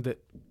beforehand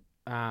that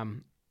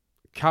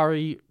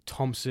Curry,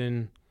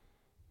 Thompson,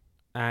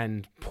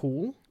 and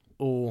Poole,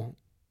 or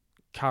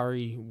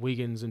Curry,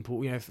 Wiggins, and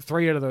Poole,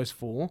 3 out of those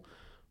 4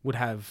 would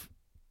have,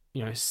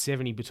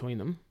 70 between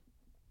them,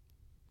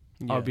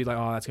 I would be like,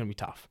 oh, that's going to be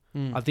tough.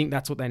 I think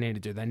that's what they need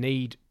to do. They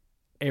need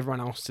everyone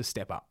else to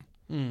step up.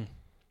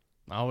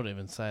 I would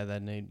even say they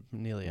need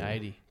nearly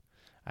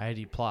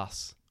 80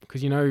 plus.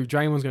 Because,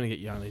 Draymond's going to get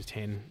you only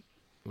 10.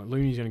 Like,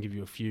 Looney's going to give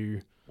you a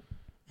few.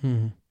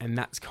 And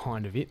that's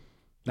kind of it.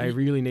 They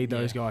really need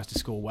those guys to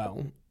score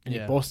well. And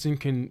if Boston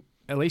can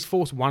at least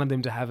force one of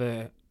them to have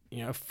a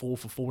 4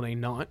 for 14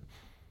 night,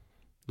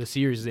 the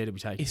series is there to be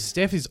taken. If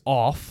Steph is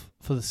off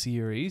for the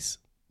series,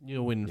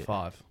 you'll win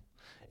 5.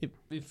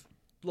 If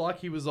like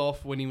he was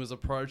off when he was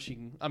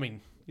approaching... I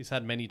mean, he's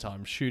had many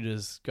times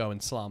shooters go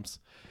in slumps.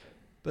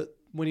 But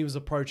when he was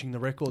approaching the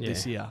record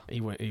this year,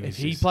 if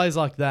he plays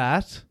like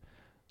that,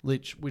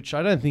 which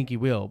I don't think he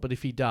will, but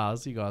if he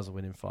does, you guys will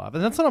win in 5.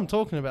 And that's what I'm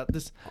talking about.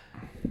 This,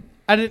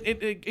 and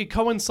it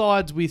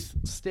coincides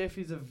with Steph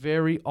is a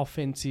very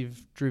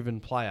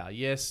offensive-driven player.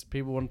 Yes,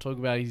 people want to talk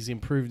about he's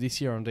improved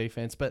this year on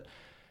defense, but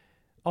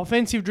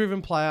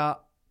offensive-driven player...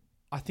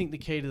 I think the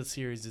key to the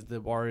series is the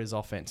Warriors'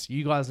 offense.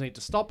 You guys need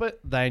to stop it.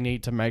 They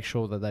need to make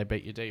sure that they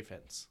beat your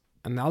defense.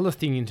 And the other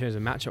thing in terms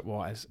of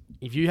matchup-wise,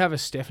 if you have a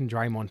Steph and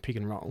Draymond pick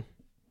and roll,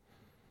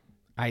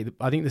 I think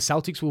the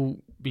Celtics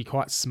will be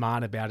quite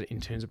smart about it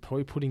in terms of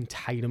probably putting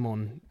Tatum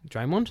on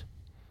Draymond. It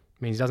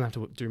means he doesn't have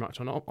to do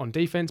much on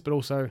defense, but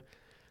also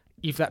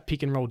if that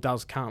pick and roll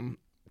does come,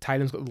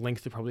 Tatum's got the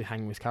length to probably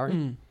hang with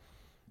Curry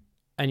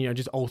and,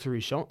 just alter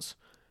his shots.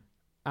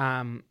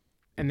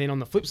 And then on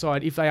the flip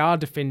side, if they are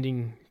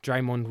defending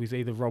Draymond with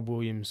either Rob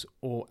Williams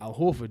or Al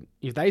Horford,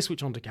 if they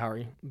switch on to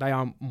Curry, they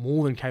are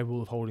more than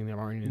capable of holding their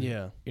own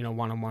in a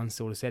one-on-one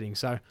sort of setting.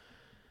 So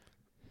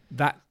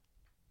that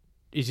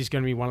is just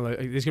going to be one of the.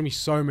 There's going to be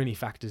so many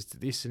factors to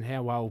this, and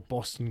how well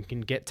Boston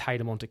can get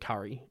Tatum onto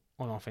Curry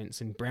on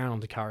offense, and Brown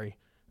onto Curry,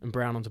 and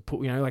Brown onto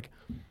put.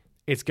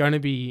 It's going to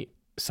be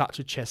such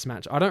a chess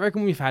match. I don't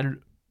reckon we've had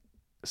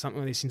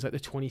something like this since like the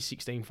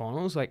 2016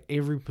 finals. Like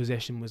every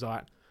possession was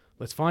like,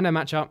 let's find our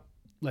matchup,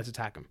 let's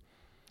attack them.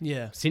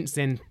 Yeah. Since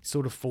then,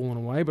 sort of fallen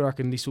away, but I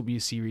reckon this will be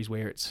a series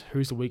where it's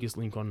who's the weakest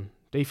link on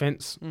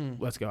defense.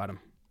 Let's go at them.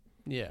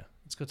 Yeah,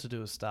 it's got to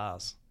do with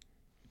stars,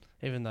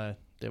 even though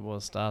there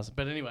was stars.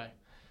 But anyway,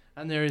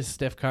 and there is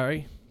Steph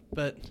Curry,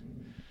 but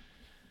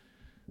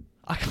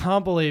I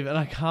can't believe,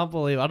 I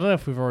don't know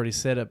if we've already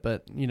said it,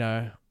 but,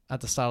 at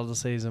the start of the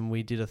season,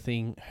 we did a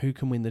thing, who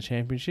can win the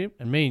championship?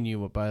 And me and you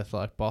were both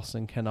like,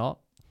 Boston cannot.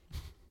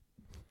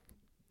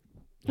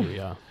 Here we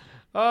are.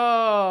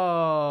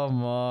 Oh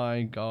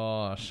my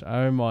gosh.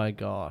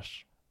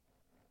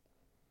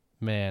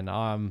 Man,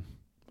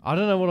 I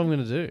don't know what I'm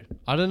going to do.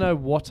 I don't know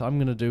what I'm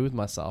going to do with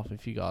myself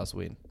if you guys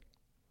win.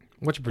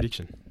 What's your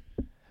prediction?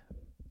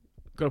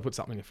 Got to put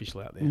something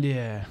official out there.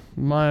 Yeah.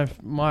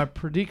 My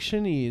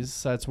prediction is,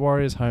 so it's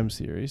Warriors home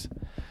series.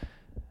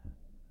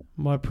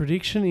 My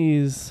prediction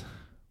is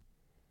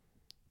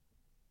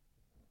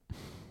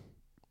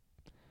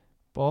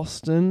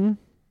Boston.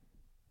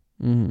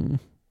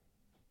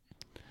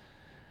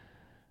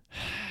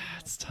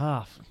 It's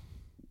tough.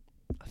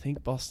 I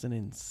think Boston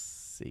in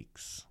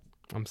 6.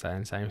 I'm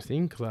saying the same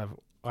thing because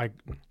I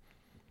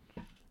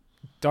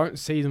don't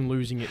see them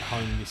losing at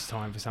home this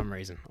time for some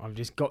reason. I've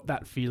just got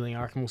that feeling.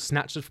 I reckon we'll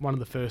snatch it from one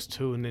of the first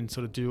 2 and then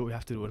sort of do what we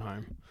have to do at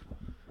home.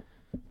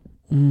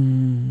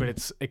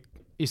 But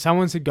if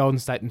someone said Golden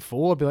State in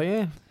 4, I'd be like,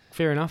 yeah,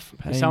 fair enough.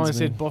 If someone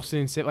said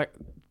Boston in 7, like,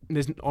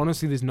 there's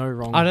no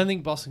wrong. I don't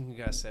think Boston can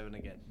go 7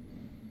 again.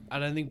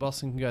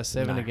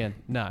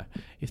 No.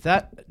 If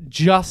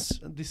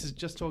this is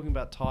just talking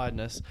about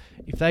tiredness.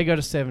 If they go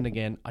to 7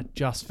 again, I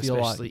just feel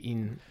especially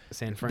in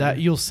San Fran, that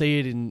you'll see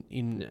it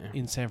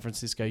in San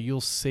Francisco.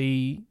 You'll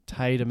see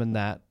Tatum and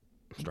that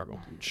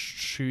struggle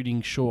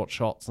shooting short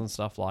shots and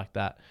stuff like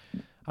that.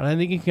 I don't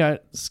think you can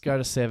go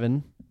to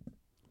 7.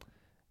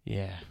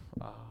 Yeah.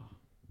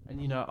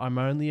 And I'm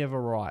only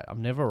ever right.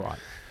 I'm never right.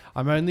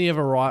 I'm only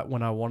ever right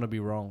when I want to be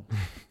wrong.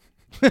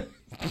 He's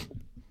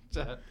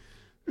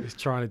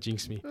trying to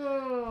jinx me.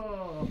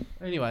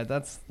 Anyway,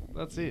 that's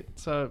it.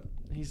 So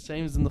his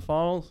team's in the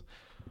finals.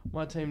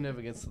 My team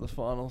never gets to the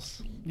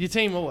finals. Your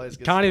team always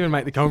gets. Can't even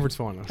make the conference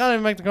finals. Can't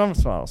even make the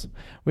conference finals.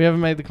 We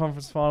haven't made the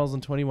conference finals in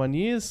 21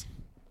 years.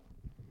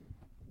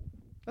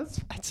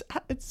 It's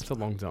a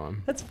long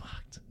time. That's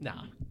fucked.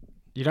 Nah.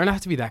 You don't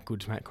have to be that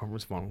good to make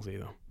conference finals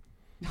either.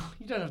 No,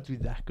 you don't have to be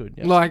that good.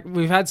 Yeah. Like,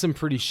 we've had some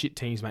pretty shit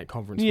teams make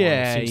conference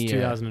finals since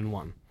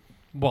 2001.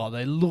 Well,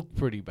 they look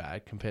pretty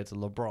bad compared to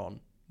LeBron,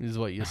 is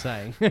what you're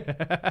saying.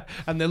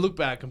 And they look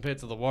bad compared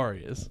to the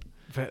Warriors.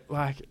 But,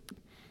 like,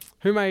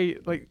 who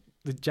made, like,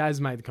 the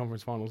Jazz made the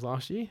conference finals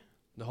last year?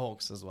 The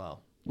Hawks as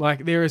well.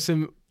 Like, there are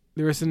some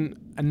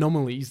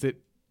anomalies that...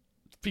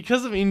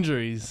 Because of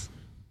injuries.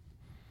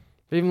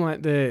 Even,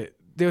 like, there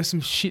were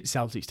some shit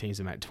Celtics teams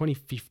that made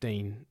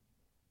 2015,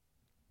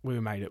 we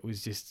made it,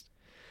 was just...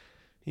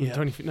 Yeah.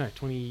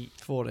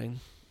 2014.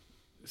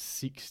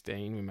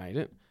 16 we made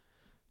it.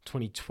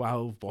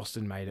 2012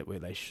 Boston made it where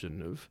they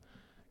shouldn't have.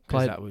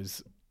 Because that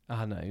was...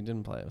 no, you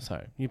didn't play it.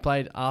 Sorry. You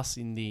played us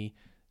in the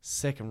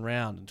second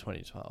round in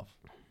 2012.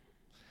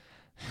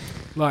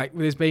 Like,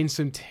 there's been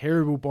some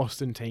terrible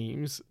Boston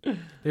teams. There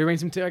have been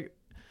some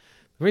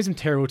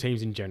terrible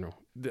teams in general.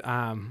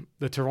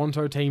 The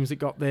Toronto teams that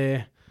got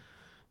there.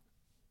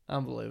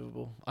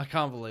 Unbelievable. I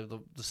can't believe the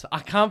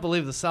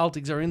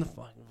Celtics are in the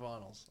fucking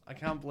finals. I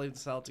can't believe the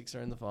Celtics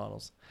are in the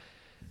finals.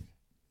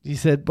 You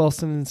said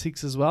Boston in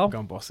 6 as well? I've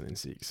gone Boston in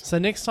 6. So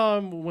next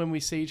time when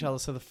we see each other,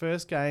 so the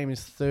first game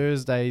is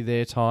Thursday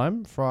their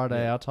time,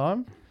 Friday our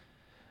time.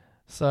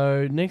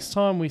 So next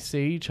time we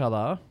see each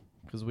other,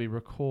 because we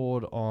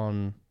record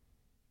on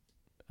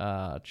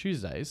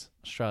Tuesdays,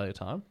 Australia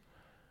time,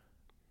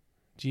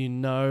 do you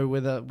know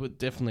whether...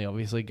 Definitely,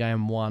 obviously,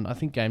 game 1. I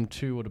think game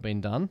 2 would have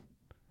been done.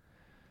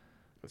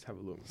 Let's have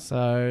a look.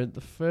 So the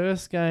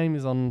first game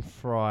is on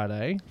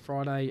Friday.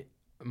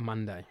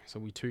 Monday. So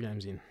we're 2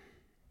 games in.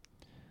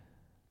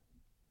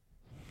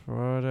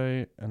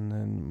 Friday and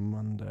then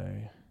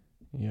Monday.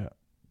 Yeah.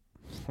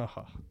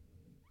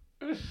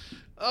 And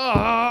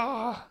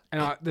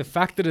the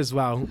fact that as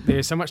well,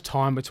 there's so much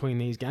time between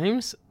these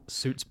games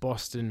suits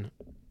Boston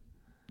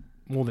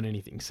more than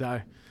anything.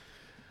 So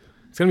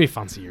it's going to be a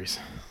fun series.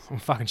 I'm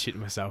fucking shitting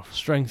myself.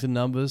 Strength in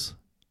numbers.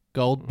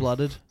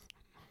 Gold-blooded.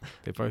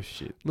 They're both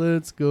shit.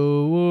 Let's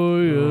go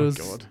Warriors.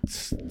 Oh, God.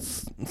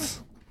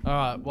 All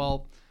right,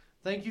 well,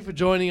 thank you for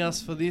joining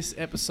us for this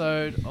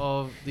episode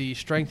of the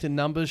Strength in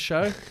Numbers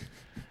show.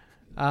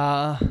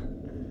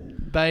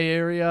 Bay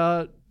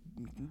Area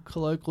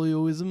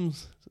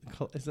colloquialisms.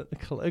 Is that the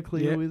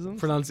colloquialisms? Yeah,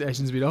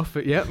 pronunciation's a bit off,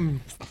 but yep.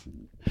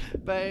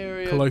 Bay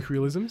Area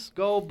colloquialisms.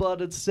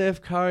 Gold-blooded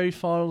Steph Curry,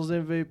 Finals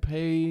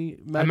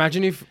MVP.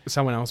 Imagine if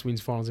someone else wins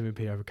Finals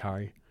MVP over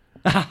Curry.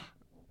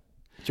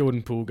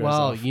 Jordan Poole goes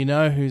Well, off. you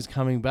know who's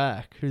coming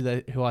back?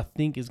 Who I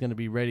think is going to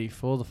be ready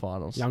for the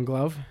finals? Young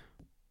Glove.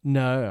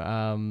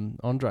 No,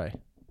 Andre.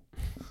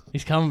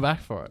 He's coming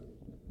back for it.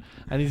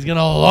 And he's going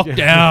to lock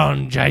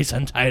down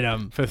Jason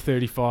Tatum. For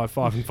 35,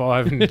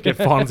 5-5 and get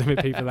finals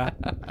MVP for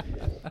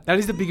that. That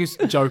is the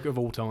biggest joke of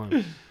all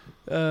time.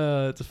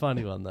 It's a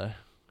funny one, though.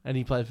 And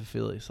he played for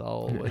Philly, so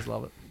I'll always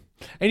love it.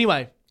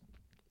 Anyway,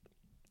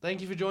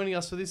 thank you for joining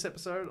us for this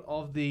episode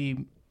of the...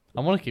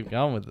 I want to keep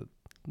going with it.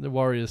 The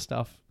Warriors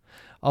stuff.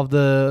 Of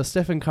the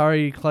Stephen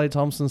Curry, Klay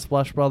Thompson,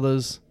 Splash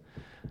Brothers.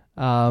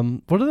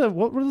 What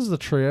is the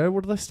trio?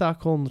 What do they start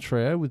calling the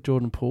trio with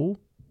Jordan Poole?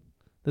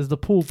 There's the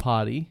pool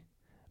party.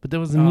 But there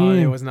was a new...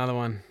 there was another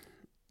one.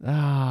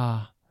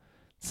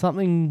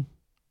 Something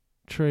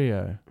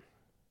trio.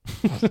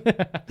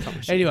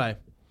 Anyway,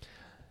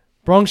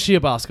 Bronxshire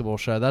Basketball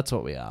Show. That's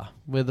what we are.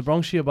 We're the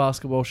Bronxshire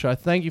Basketball Show.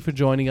 Thank you for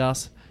joining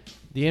us.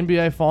 The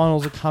NBA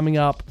Finals are coming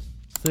up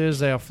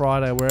Thursday or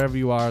Friday, wherever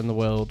you are in the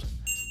world.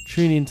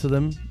 Tune into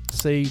them.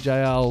 See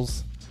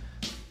JL's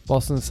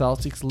Boston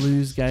Celtics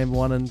lose game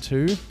 1 and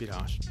 2. Bit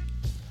harsh.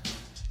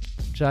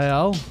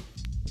 JL,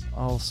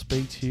 I'll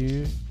speak to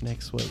you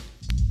next week.